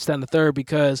that, this, that, and the third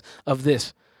because of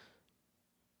this.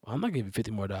 Well, I'm not giving you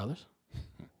 $50 more.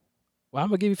 Well, I'm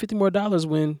going to give you $50 more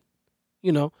when,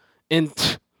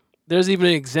 and there's even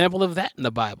an example of that in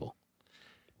the Bible.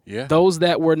 Yeah. Those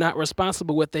that were not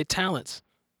responsible with their talents.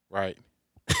 Right.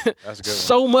 That's a good one.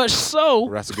 So much so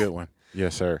That's a good one.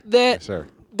 Yes, sir. that Yes, sir.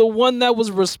 the one that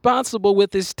was responsible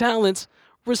with his talents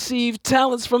received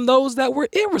talents from those that were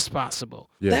irresponsible,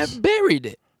 Yes. that buried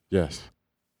it. Yes.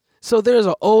 So there's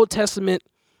an Old Testament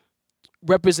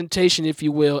representation, if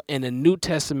you will, and a New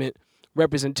Testament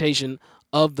representation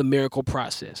of the miracle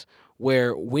process,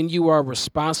 where when you are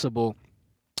responsible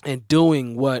and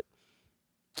doing what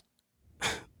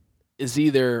is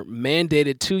either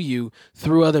mandated to you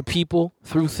through other people,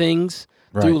 through things,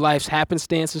 through life's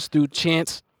happenstances, through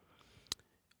chance,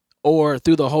 or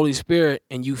through the Holy Spirit,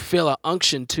 and you feel an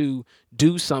unction to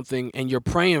do something and you're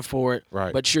praying for it,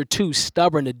 but you're too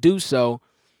stubborn to do so,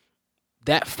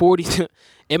 that 40,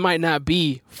 it might not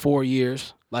be 4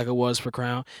 years like it was for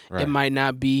Crown. It might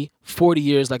not be 40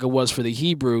 years like it was for the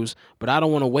Hebrews, but I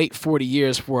don't want to wait 40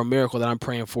 years for a miracle that I'm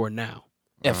praying for now.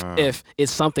 If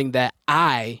it's something that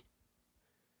I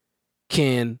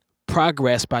can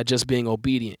progress by just being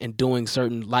obedient and doing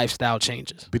certain lifestyle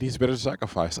changes. Obedience is better than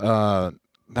sacrifice.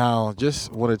 Now,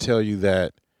 just want to tell you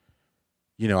that,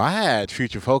 I had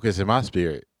future focus in my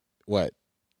spirit. What?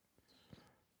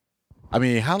 I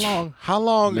mean, how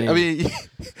long? Man. I mean,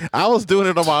 I was doing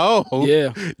it on my own.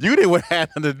 Yeah. You didn't have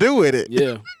nothing to do with it.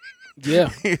 Yeah. Yeah.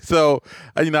 So,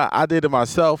 I did it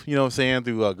myself, you know what I'm saying,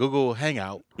 through Google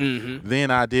Hangout. Mm-hmm.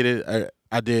 Then I did it,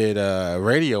 I did a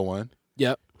radio one.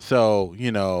 Yep. So,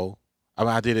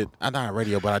 I did it, not a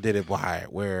radio, but I did it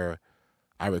where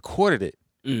I recorded it.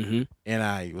 Mm-hmm. And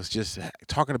I was just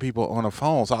talking to people on the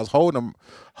phone. So I was holding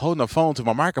the phone to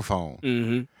my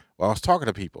microphone while I was talking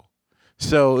to people.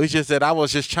 So it's just that I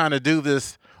was just trying to do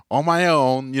this on my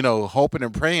own, hoping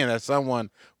and praying that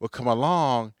someone would come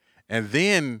along. And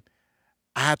then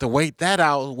I had to wait that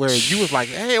out where you was like,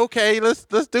 hey, okay, let's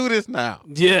do this now.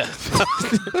 Yeah.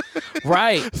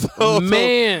 Right.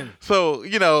 Man. So,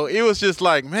 it was just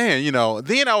like, man,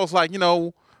 then I was like,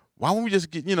 why don't we just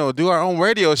get, do our own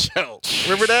radio show?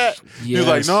 Remember that? Yes. He was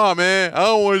like, nah, man, I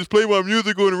don't want to just play my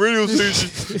music on the radio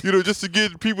station, just to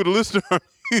get people to listen to our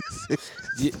music.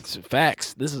 Yeah,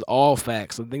 facts. This is all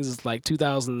facts. I think it's like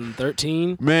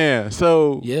 2013. Man,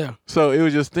 so yeah. So it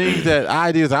was just things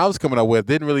ideas I was coming up with.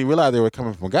 Didn't really realize they were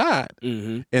coming from God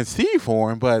in seed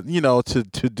form, but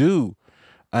to do,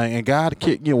 and God,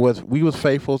 we was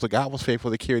faithful, so God was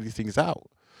faithful to carry these things out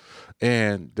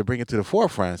and to bring it to the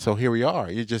forefront. So here we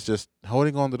are. You're just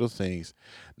holding on to those things,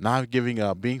 not giving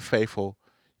up, being faithful.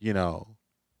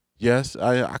 Yes,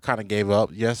 I kind of gave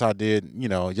up. Yes, I did.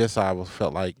 Yes, I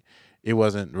felt like it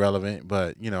wasn't relevant,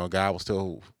 but God was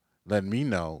still letting me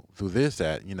know through this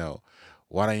that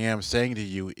what I am saying to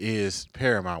you is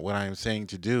paramount. What I am saying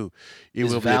to do, it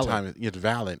will valid. be a time. It's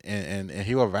valid, and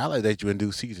He will validate you in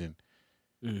due season.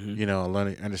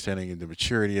 Learning, understanding the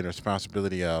maturity and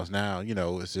responsibility of now.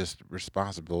 It's just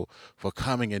responsible for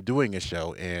coming and doing a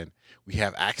show, and we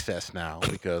have access now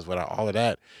because without all of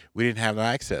that, we didn't have no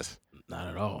access. Not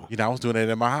at all. I was doing it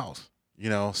in my house.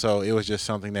 So it was just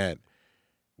something that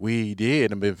we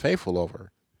did and been faithful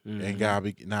over. And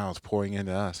God now is pouring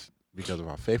into us because of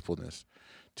our faithfulness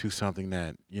to something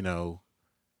that,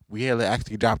 we had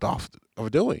actually dropped off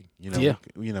of doing.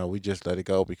 We just let it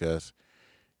go because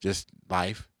just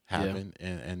life happened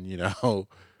and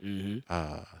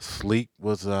sleep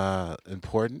was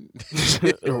important.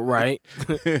 Right.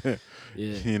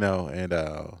 Yeah. And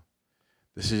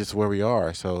this is just where we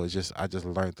are. So I just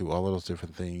learned through all of those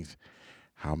different things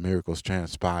how miracles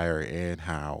transpire and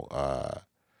how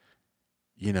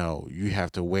you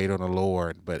have to wait on the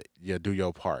Lord, but do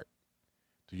your part.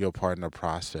 Do your part in the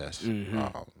process.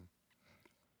 And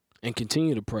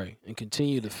continue to pray and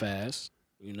continue to fast,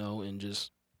 and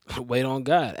just wait on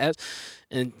God.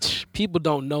 And people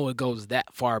don't know it goes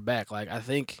that far back. Like, I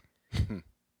think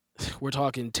we're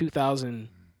talking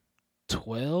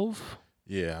 2012.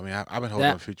 Yeah, I mean, I've been holding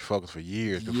on Future Focus for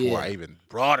years before I even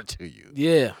brought it to you.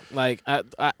 Yeah, like I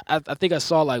think I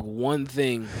saw like one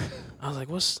thing. I was like,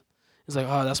 "What's?" It's like,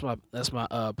 "Oh, that's my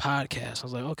podcast." I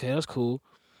was like, "Okay, that's cool,"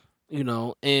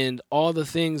 And all the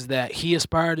things that he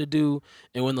aspired to do,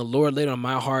 and when the Lord laid on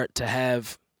my heart to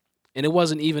have, and it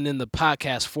wasn't even in the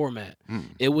podcast format.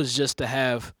 It was just to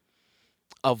have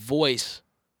a voice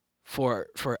for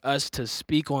us to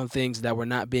speak on things that were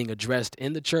not being addressed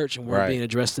in the church and weren't being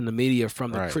addressed in the media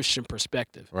from the Christian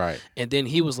perspective. Right. And then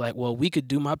he was like, well, we could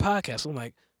do my podcast. I'm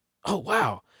like, oh,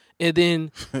 wow. And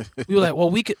then we were like, well,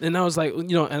 we could. And I was like,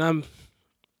 and I'm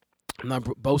not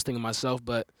boasting of myself,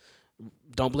 but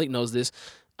Don't Blink knows this.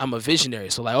 I'm a visionary.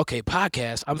 So like, okay,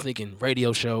 podcast, I'm thinking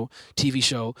radio show, TV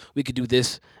show, we could do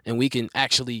this and we can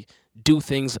actually do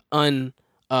things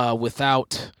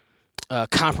without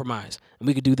compromise, and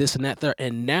we could do this and that there.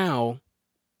 And now,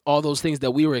 all those things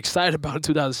that we were excited about in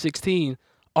 2016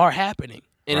 are happening.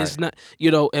 And Right. it's not,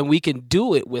 and we can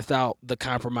do it without the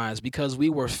compromise because we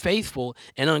were faithful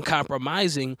and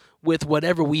uncompromising with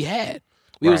whatever we had.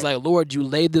 We was Right. like, Lord, you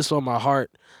laid this on my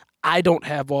heart. I don't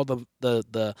have all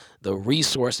the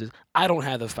resources. I don't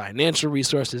have the financial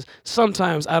resources.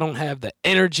 Sometimes I don't have the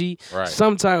energy. Right.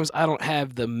 Sometimes I don't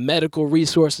have the medical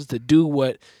resources to do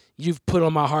what you've put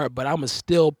on my heart, but I'm going to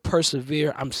still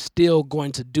persevere. I'm still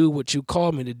going to do what you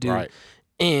called me to do. Right.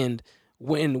 And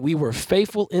when we were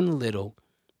faithful in little,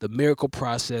 the miracle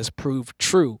process proved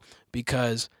true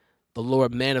because the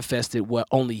Lord manifested what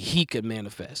only He could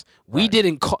manifest. We Right.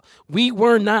 didn't call. We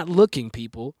were not looking,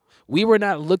 people. We were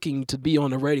not looking to be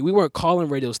on the radio. We weren't calling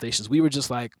radio stations. We were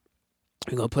just like,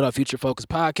 we're gonna put out Future Focus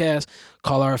podcast,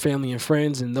 call our family and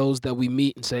friends and those that we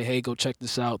meet and say, hey, go check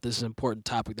this out. This is an important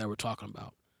topic that we're talking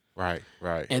about. Right.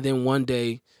 Right. And then one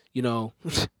day, we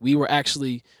were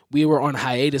on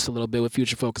hiatus a little bit with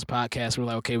Future Focus podcast. We're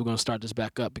like, okay, we're gonna start this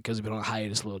back up because we've been on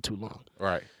hiatus a little too long.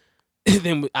 Right. And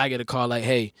then I get a call like,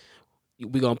 hey,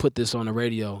 we're going to put this on the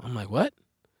radio. I'm like, what?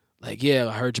 Like, yeah,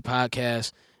 I heard your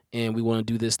podcast, and we want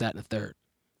to do this, that, and the third.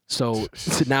 So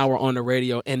now we're on the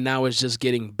radio, and now it's just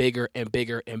getting bigger and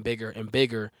bigger and bigger and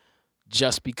bigger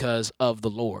just because of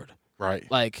the Lord. Right.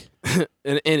 Like, and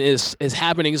it's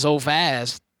happening so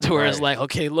fast to where it's Right. like,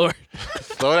 okay, Lord,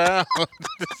 Slow down.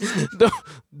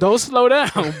 don't slow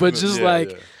down, but just Yeah,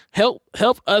 yeah.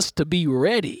 help us to be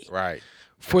ready Right.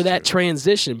 for that true.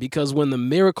 transition, because when the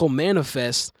miracle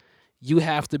manifests, you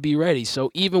have to be ready. So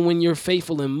even when you're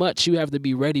faithful in much, you have to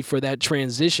be ready for that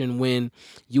transition when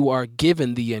you are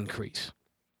given the increase.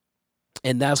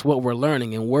 And that's what we're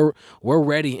learning, and we're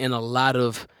ready in a lot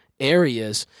of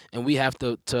areas, and we have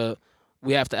to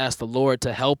ask the Lord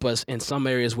to help us in some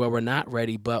areas where we're not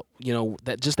ready. But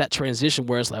that transition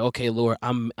where it's like, okay, Lord,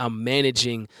 I'm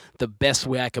managing the best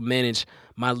way I can manage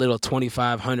my little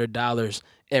 $2,500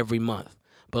 every month.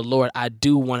 But Lord, I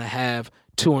do want to have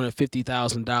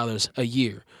 $250,000 a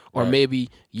year, or Right. maybe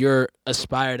you're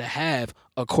aspire to have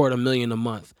 $250,000 a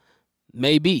month,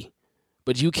 maybe.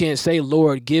 But you can't say,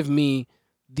 Lord, give me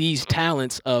these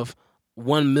talents of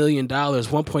 $1 million,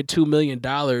 $1.2 million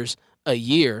a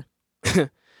year,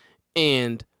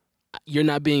 and you're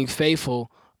not being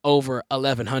faithful over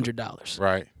 $1,100.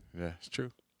 Right. Yeah, it's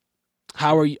true.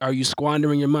 How are you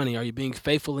squandering your money? Are you being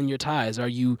faithful in your tithes? Are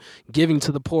you giving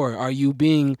to the poor? Are you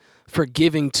being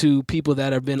forgiving to people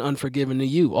that have been unforgiven to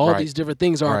you? All Right. these different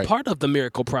things are a Right. part of the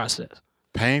miracle process.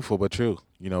 Painful, but true.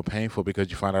 Painful because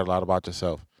you find out a lot about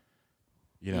yourself.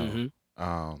 Mhm.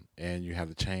 And you have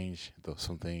to change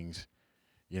some things,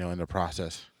 in the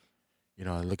process.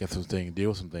 And look at some things, deal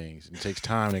with some things. It takes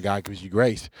time, and God gives you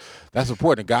grace. That's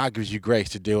important. God gives you grace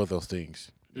to deal with those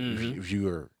things. Mhm. If you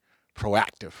are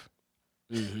proactive,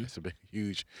 Mhm. it's a big,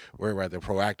 huge word right there.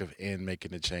 Proactive in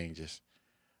making the changes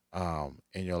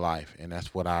in your life, and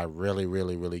that's what I really,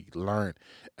 really, really learned,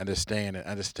 understanding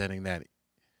that.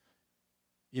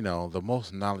 The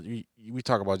most knowledge. We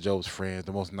talk about Job's friends,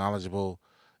 the most knowledgeable,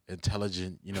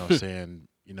 intelligent. Saying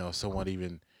someone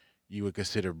even you would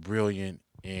consider brilliant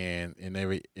and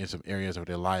in some areas of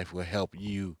their life will help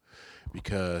you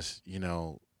because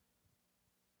But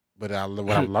what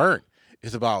I've learned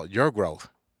is about your growth.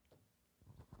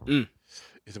 Mm.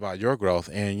 It's about your growth,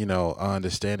 and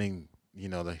understanding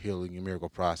the healing and miracle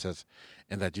process,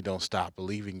 and that you don't stop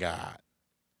believing God.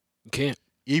 You can't.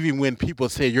 Even when people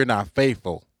say you're not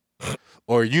faithful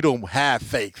or you don't have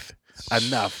faith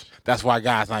enough, that's why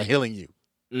God's not healing you.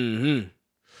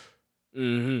 Mm-hmm.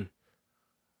 Mm-hmm.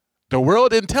 The world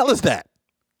didn't tell us that.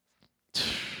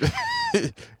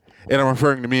 And I'm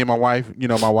referring to me and my wife.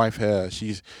 My wife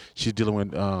she's dealing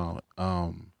with a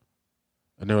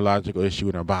neurological issue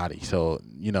in her body. So,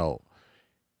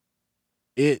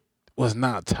 it was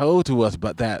not told to us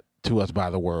by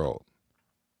the world.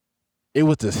 It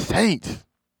was the saints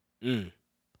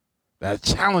that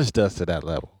challenged us to that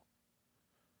level.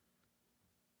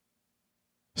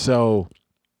 So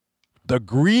the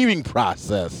grieving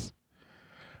process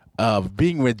of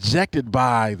being rejected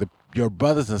by your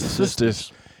brothers and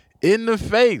sisters in the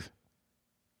faith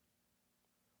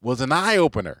was an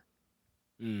eye-opener.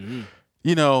 Mm-hmm.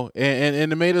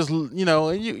 And it made us,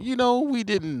 we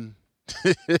didn't.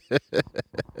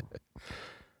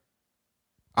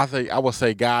 I would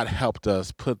say God helped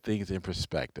us put things in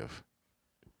perspective.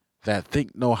 That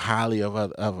think no highly of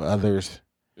others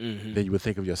Mm-hmm. than you would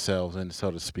think of yourselves, and so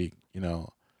to speak.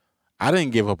 I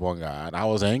didn't give up on God. I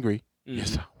was angry. Mm-hmm.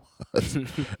 Yes, I was.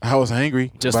 I was angry.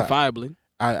 but Justifiably.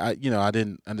 I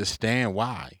didn't understand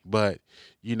why, but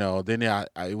then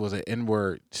it was an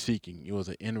inward seeking. It was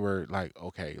an inward like,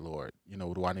 okay, Lord,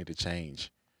 do I need to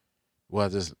change?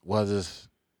 Was this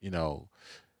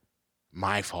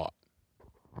my fault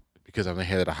because I'm the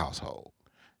head of the household?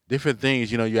 Different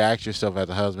things, you ask yourself as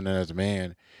a husband and as a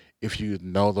man, if you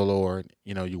know the Lord,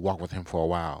 you walk with Him for a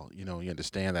while, you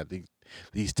understand that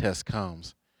these tests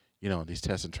comes, these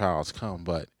tests and trials come,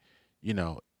 but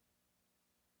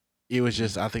it was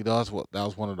just, I think that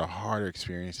was one of the harder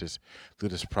experiences through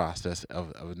this process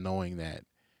of knowing that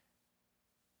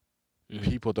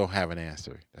people don't have an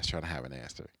answer that's trying to have an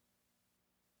answer.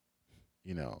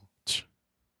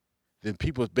 Then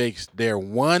people base their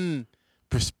one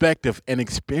perspective and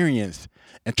experience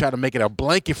and try to make it a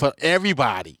blanket for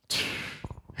everybody.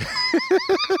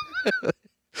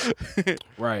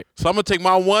 Right. So I'm gonna take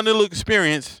my one little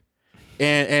experience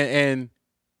and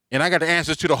I got the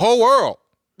answers to the whole world.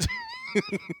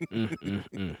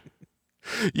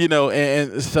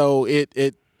 And so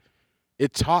it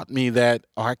taught me that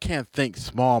I can't think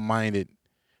small-minded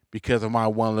because of my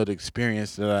one little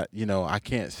experience, that I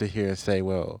can't sit here and say,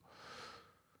 well,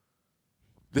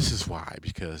 this is why,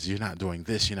 because you're not doing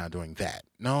this, you're not doing that.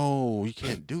 No, you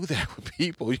can't do that with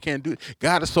people. You can't do it.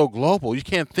 God is so global. You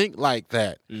can't think like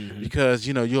that because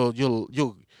you'll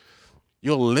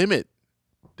limit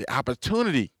the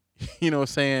opportunity. You know what I'm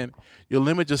saying? You'll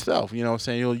limit yourself. You know what I'm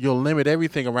saying? You'll limit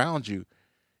everything around you.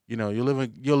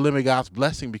 You'll limit God's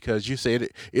blessing because you say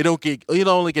it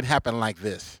only can happen like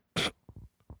this.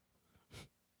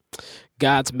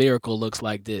 God's miracle looks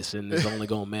like this, and it's only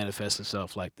going to manifest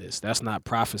itself like this. That's not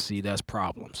prophecy. That's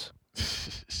problems.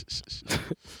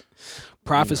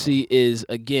 Prophecy is,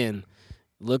 again,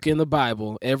 look in the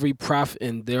Bible. Every prophet,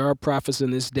 and there are prophets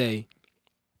in this day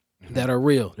that are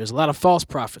real. There's a lot of false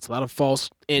prophets, a lot of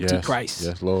false antichrists.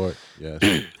 Yes, Lord.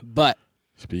 Yes. But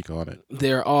speak on it.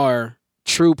 There are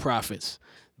true prophets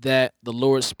that the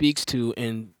Lord speaks to,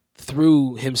 and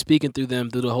through Him speaking through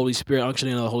them, through the Holy Spirit,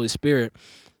 unctioning of the Holy Spirit,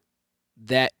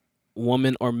 that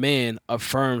woman or man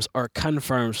affirms or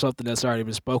confirms something that's already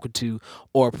been spoken to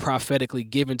or prophetically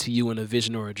given to you in a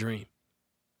vision or a dream.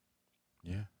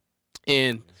 Yeah.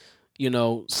 And,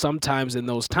 sometimes in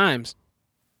those times,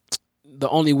 the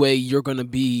only way you're going to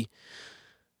be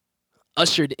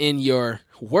ushered in your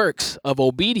works of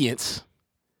obedience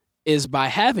is by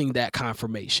having that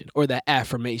confirmation or that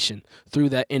affirmation through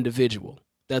that individual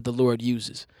that the Lord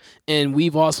uses. And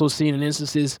we've also seen in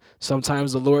instances,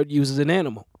 sometimes the Lord uses an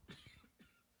animal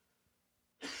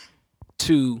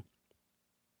to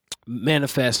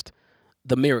manifest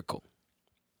the miracle.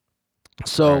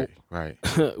 So right.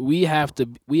 we have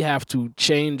to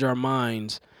change our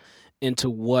minds into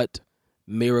what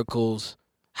miracles,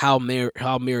 how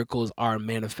miracles are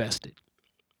manifested.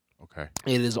 Okay.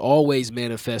 It is always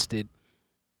manifested,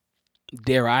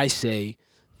 dare I say,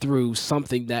 through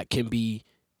something that can be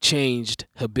changed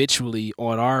habitually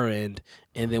on our end,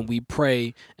 and then we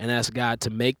pray and ask God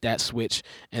to make that switch.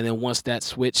 And then once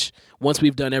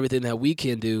we've done everything that we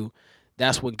can do,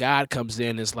 that's when God comes in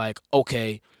and is like,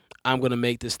 okay, I'm going to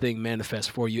make this thing manifest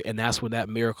for you. And that's when that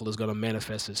miracle is going to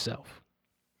manifest itself.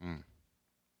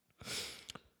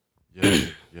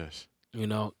 Yes.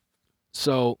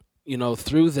 So,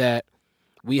 through that,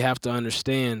 we have to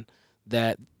understand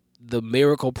that the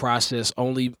miracle process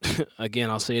only, again,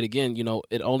 I'll say it again,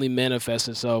 it only manifests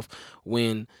itself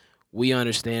when we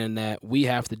understand that we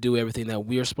have to do everything that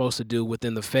we're supposed to do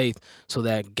within the faith so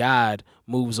that God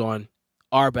moves on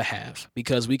our behalf,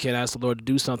 because we can't ask the Lord to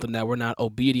do something that we're not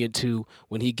obedient to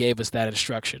when He gave us that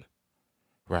instruction.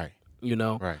 Right.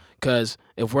 Right. Because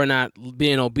if we're not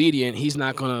being obedient, He's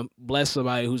not going to bless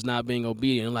somebody who's not being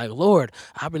obedient. Like, Lord,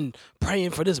 I've been praying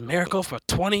for this miracle for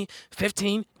 20,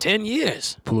 15, 10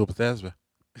 years. Pull up Bethesda.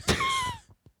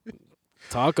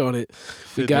 Talk on it.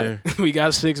 We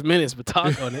got 6 minutes, but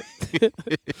talk on it.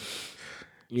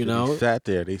 He sat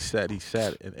there. He sat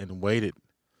and waited.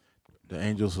 The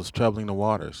angels was troubling the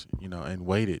waters, and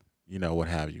waited, what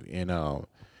have you. And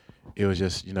it was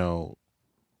just,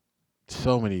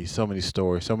 so many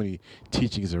stories, so many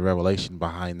teachings and revelation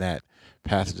behind that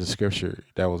passage of scripture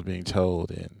that was being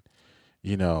told. And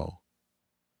we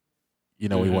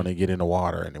want to get in the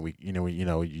water, and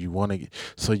you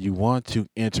want to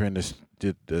enter in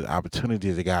the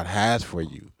opportunities that God has for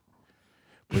you,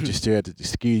 but you're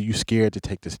scared to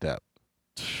take the step.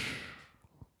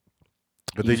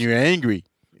 But then you're angry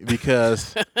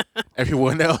because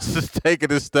everyone else is taking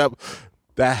the step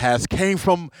that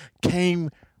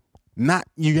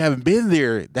you haven't been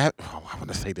there. I want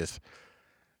to say this.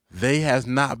 They has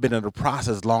not been in the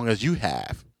process as long as you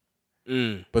have.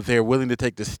 But they're willing to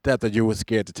take the step that you were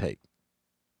scared to take.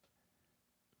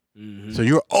 Mm-hmm. So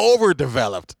you're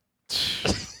overdeveloped.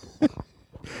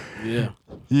 Yeah.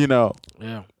 You know.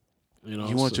 Yeah.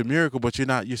 You want your miracle, but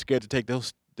you're scared to take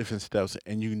those different steps,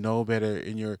 and you know better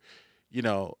in your,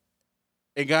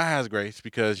 and God has grace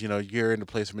because, you're in a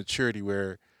place of maturity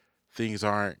where things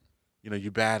aren't,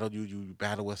 you battle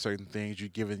with certain things.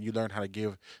 You learn how to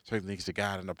give certain things to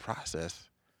God in the process,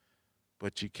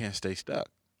 but you can't stay stuck.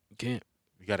 You can't.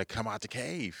 You got to come out the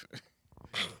cave.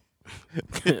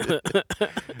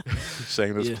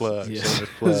 Shameless plug. Yes.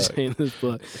 Shameless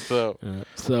plug. Shameless plug.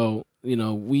 So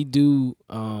we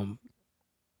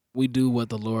do what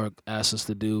the Lord asks us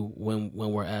to do when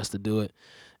we're asked to do it,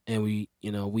 and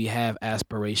we have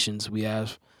aspirations, we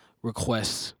have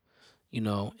requests,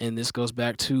 and this goes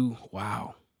back to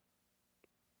wow.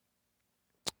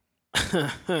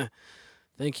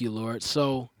 Thank you, Lord.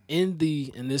 So and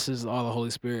this is all the Holy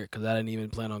Spirit because I didn't even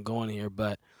plan on going here,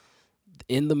 but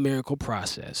in the miracle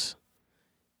process,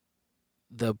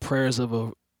 the prayers of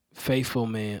a faithful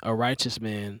man, a righteous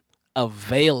man,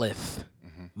 availeth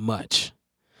much.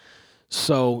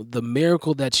 So the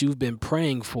miracle that you've been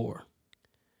praying for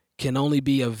can only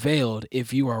be availed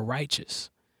if you are righteous.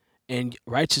 And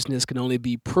righteousness can only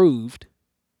be proved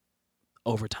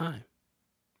over time.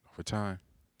 Over time.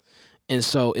 And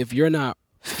so if you're not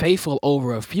faithful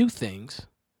over a few things,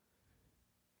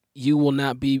 you will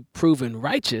not be proven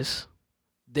righteous.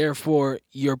 Therefore,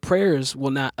 your prayers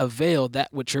will not avail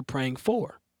that which you're praying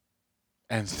for.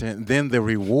 And then the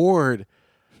reward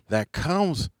that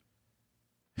comes.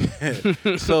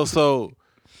 So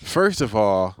first of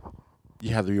all, you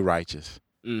have to be righteous.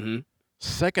 Mm-hmm.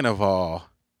 Second of all,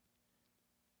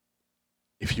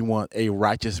 if you want a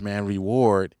righteous man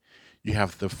reward, you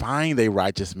have to find a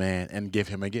righteous man and give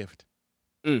him a gift.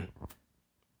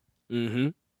 Mm-hmm.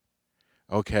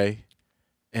 Okay.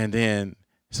 And then,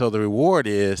 so the reward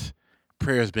is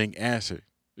prayers being answered.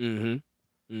 Mm-hmm.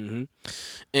 Mm-hmm.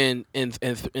 And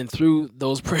through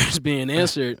those prayers being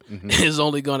answered is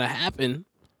only going to happen,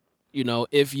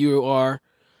 if you are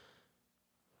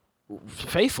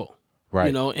faithful,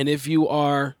 right? And if you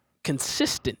are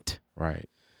consistent, right?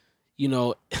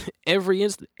 Every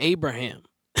instant, Abraham,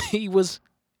 he was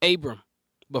Abram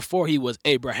before he was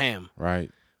Abraham,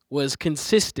 right? Was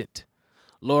consistent.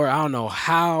 Lord, I don't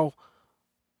know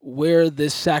where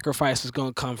this sacrifice is going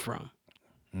to come from.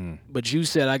 But you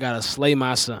said I got to slay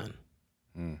my son.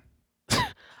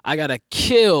 I got to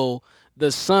kill the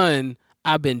son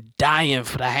I've been dying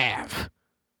to have.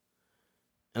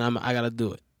 And I got to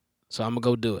do it. So I'm going to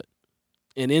go do it.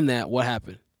 And in that, what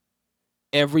happened?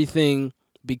 Everything,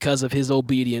 because of his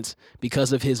obedience,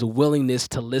 because of his willingness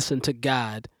to listen to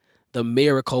God, the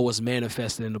miracle was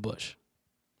manifested in the bush.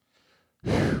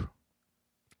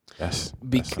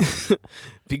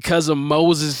 Because of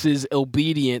Moses'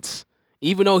 obedience,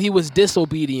 even though he was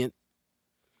disobedient,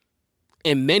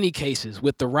 in many cases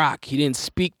with the rock, he didn't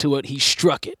speak to it, he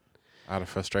struck it. Out of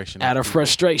frustration.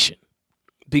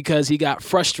 Because he got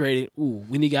frustrated.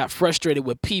 When he got frustrated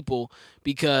with people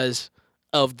because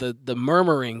of the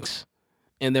murmurings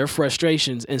and their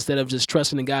frustrations, instead of just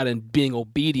trusting in God and being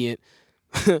obedient,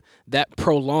 that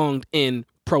prolonged and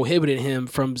prohibited him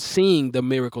from seeing the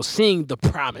miracle, seeing the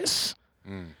promise.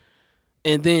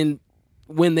 And then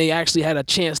when they actually had a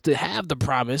chance to have the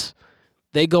promise,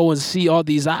 they go and see all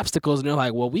these obstacles and they're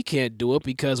like, well, we can't do it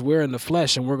because we're in the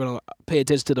flesh and we're going to pay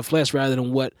attention to the flesh rather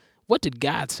than what did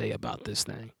God say about this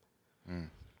thing?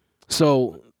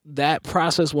 So that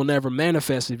process will never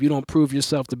manifest if you don't prove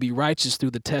yourself to be righteous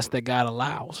through the test that God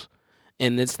allows.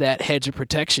 And it's that hedge of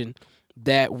protection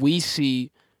that we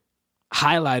see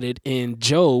highlighted in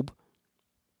Job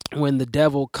when the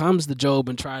devil comes to Job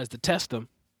and tries to test him.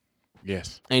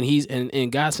 Yes.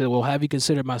 And God said, well, have you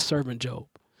considered my servant Job?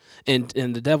 And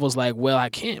the devil's like, well, I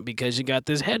can't because you got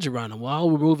this hedge around him. Well,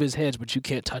 I'll remove his hedge, but you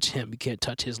can't touch him. You can't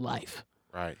touch his life.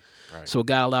 Right. So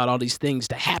God allowed all these things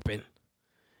to happen.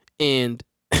 And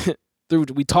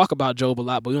we talk about Job a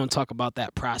lot, but we don't talk about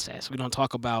that process. We don't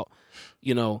talk about,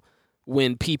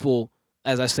 when people,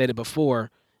 as I stated before,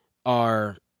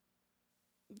 are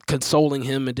consoling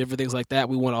him and different things like that.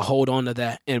 We want to hold on to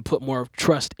that and put more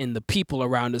trust in the people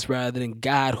around us rather than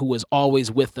God, who is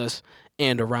always with us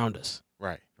and around us.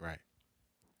 Right.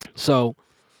 So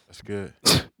that's good.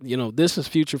 This is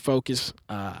Future Focus.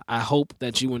 I hope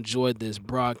that you enjoyed this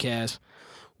broadcast.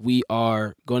 We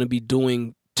are going to be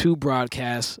doing 2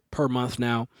 broadcasts per month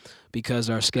now because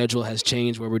our schedule has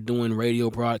changed where we're doing radio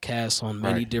broadcasts on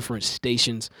many different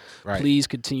stations. Right. Please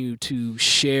continue to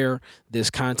share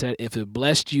this content. If it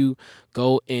blessed you,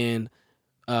 go and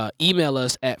email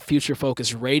us at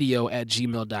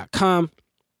futurefocusradio@gmail.com.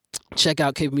 Check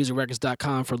out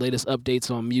CapeMusicRecords.com for latest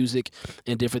updates on music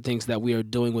and different things that we are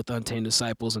doing with Untamed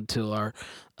Disciples until our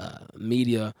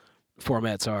media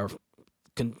formats are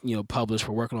published.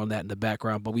 We're working on that in the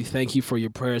background. But we thank you for your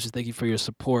prayers. We thank you for your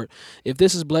support. If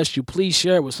this has blessed you, please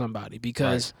share it with somebody,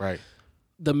 because right.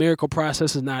 The miracle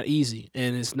process is not easy,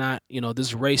 and it's not,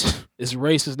 this race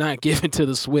is not given to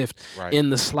the swift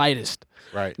in the slightest.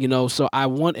 Right. So I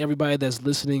want everybody that's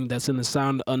listening, that's in the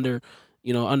sound under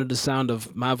the sound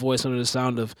of my voice, under the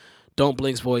sound of Don't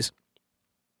Blink's voice,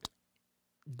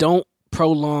 don't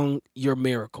prolong your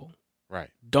miracle. Right.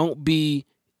 Don't be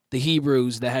the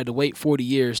Hebrews that had to wait 40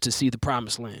 years to see the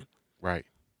promised land. Right.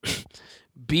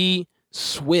 Be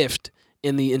swift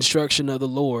in the instruction of the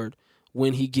Lord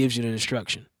when he gives you the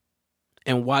instruction,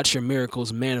 and watch your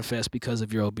miracles manifest because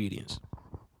of your obedience.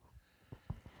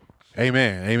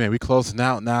 Amen. Amen. We closing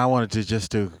out now. I wanted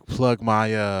to plug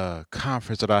my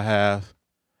conference that I have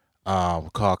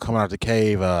called Coming Out the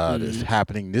Cave. It's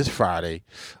happening this Friday,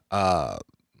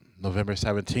 November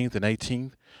 17th and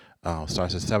 18th.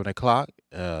 Starts at 7 o'clock.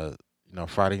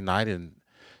 Friday night, and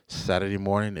Saturday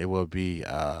morning it will be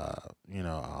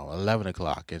 11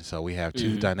 o'clock. And so we have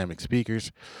two dynamic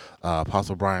speakers,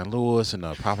 Apostle Brian Lewis and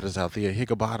Prophetess Althea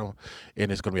Hickabotham,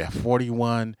 and it's going to be at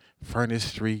 41 Furnace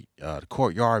Street, the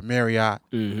Courtyard Marriott.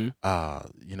 One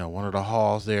of the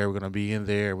halls there. We're going to be in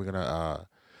there. We're going to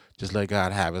just let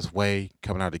God have his way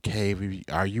coming out of the cave.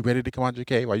 Are you ready to come out of the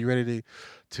cave? Are you ready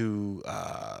to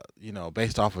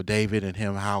based off of David and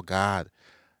him, how God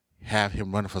have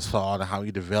him running for Saul, and how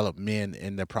he developed men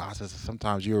in the process.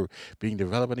 Sometimes you're being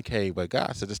developed in the cave, but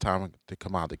God said it's time to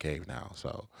come out of the cave now.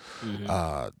 So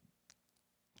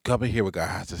come and hear what God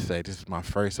has to say. This is my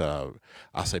first, I'll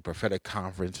say, prophetic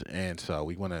conference, and so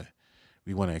we want to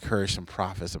encourage some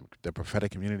prophets, the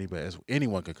prophetic community, but as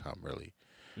anyone can come really,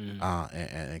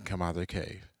 and come out of the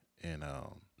cave, and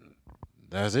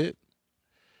that's it.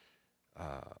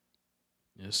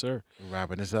 Yes, sir. We're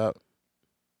wrapping this up.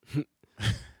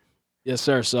 Yes,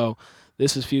 sir. So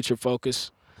this is Future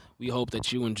Focus. We hope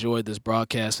that you enjoyed this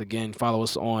broadcast. Again, follow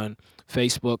us on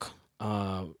Facebook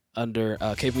under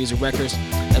Cape Music Records,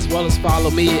 as well as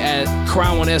follow me at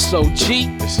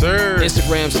Crown1SOG. Yes, sir.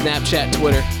 Instagram, Snapchat,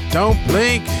 Twitter. Don't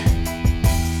blink.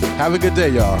 Have a good day,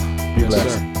 y'all. Be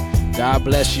blessed. Sir. God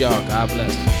bless y'all. God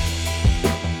bless.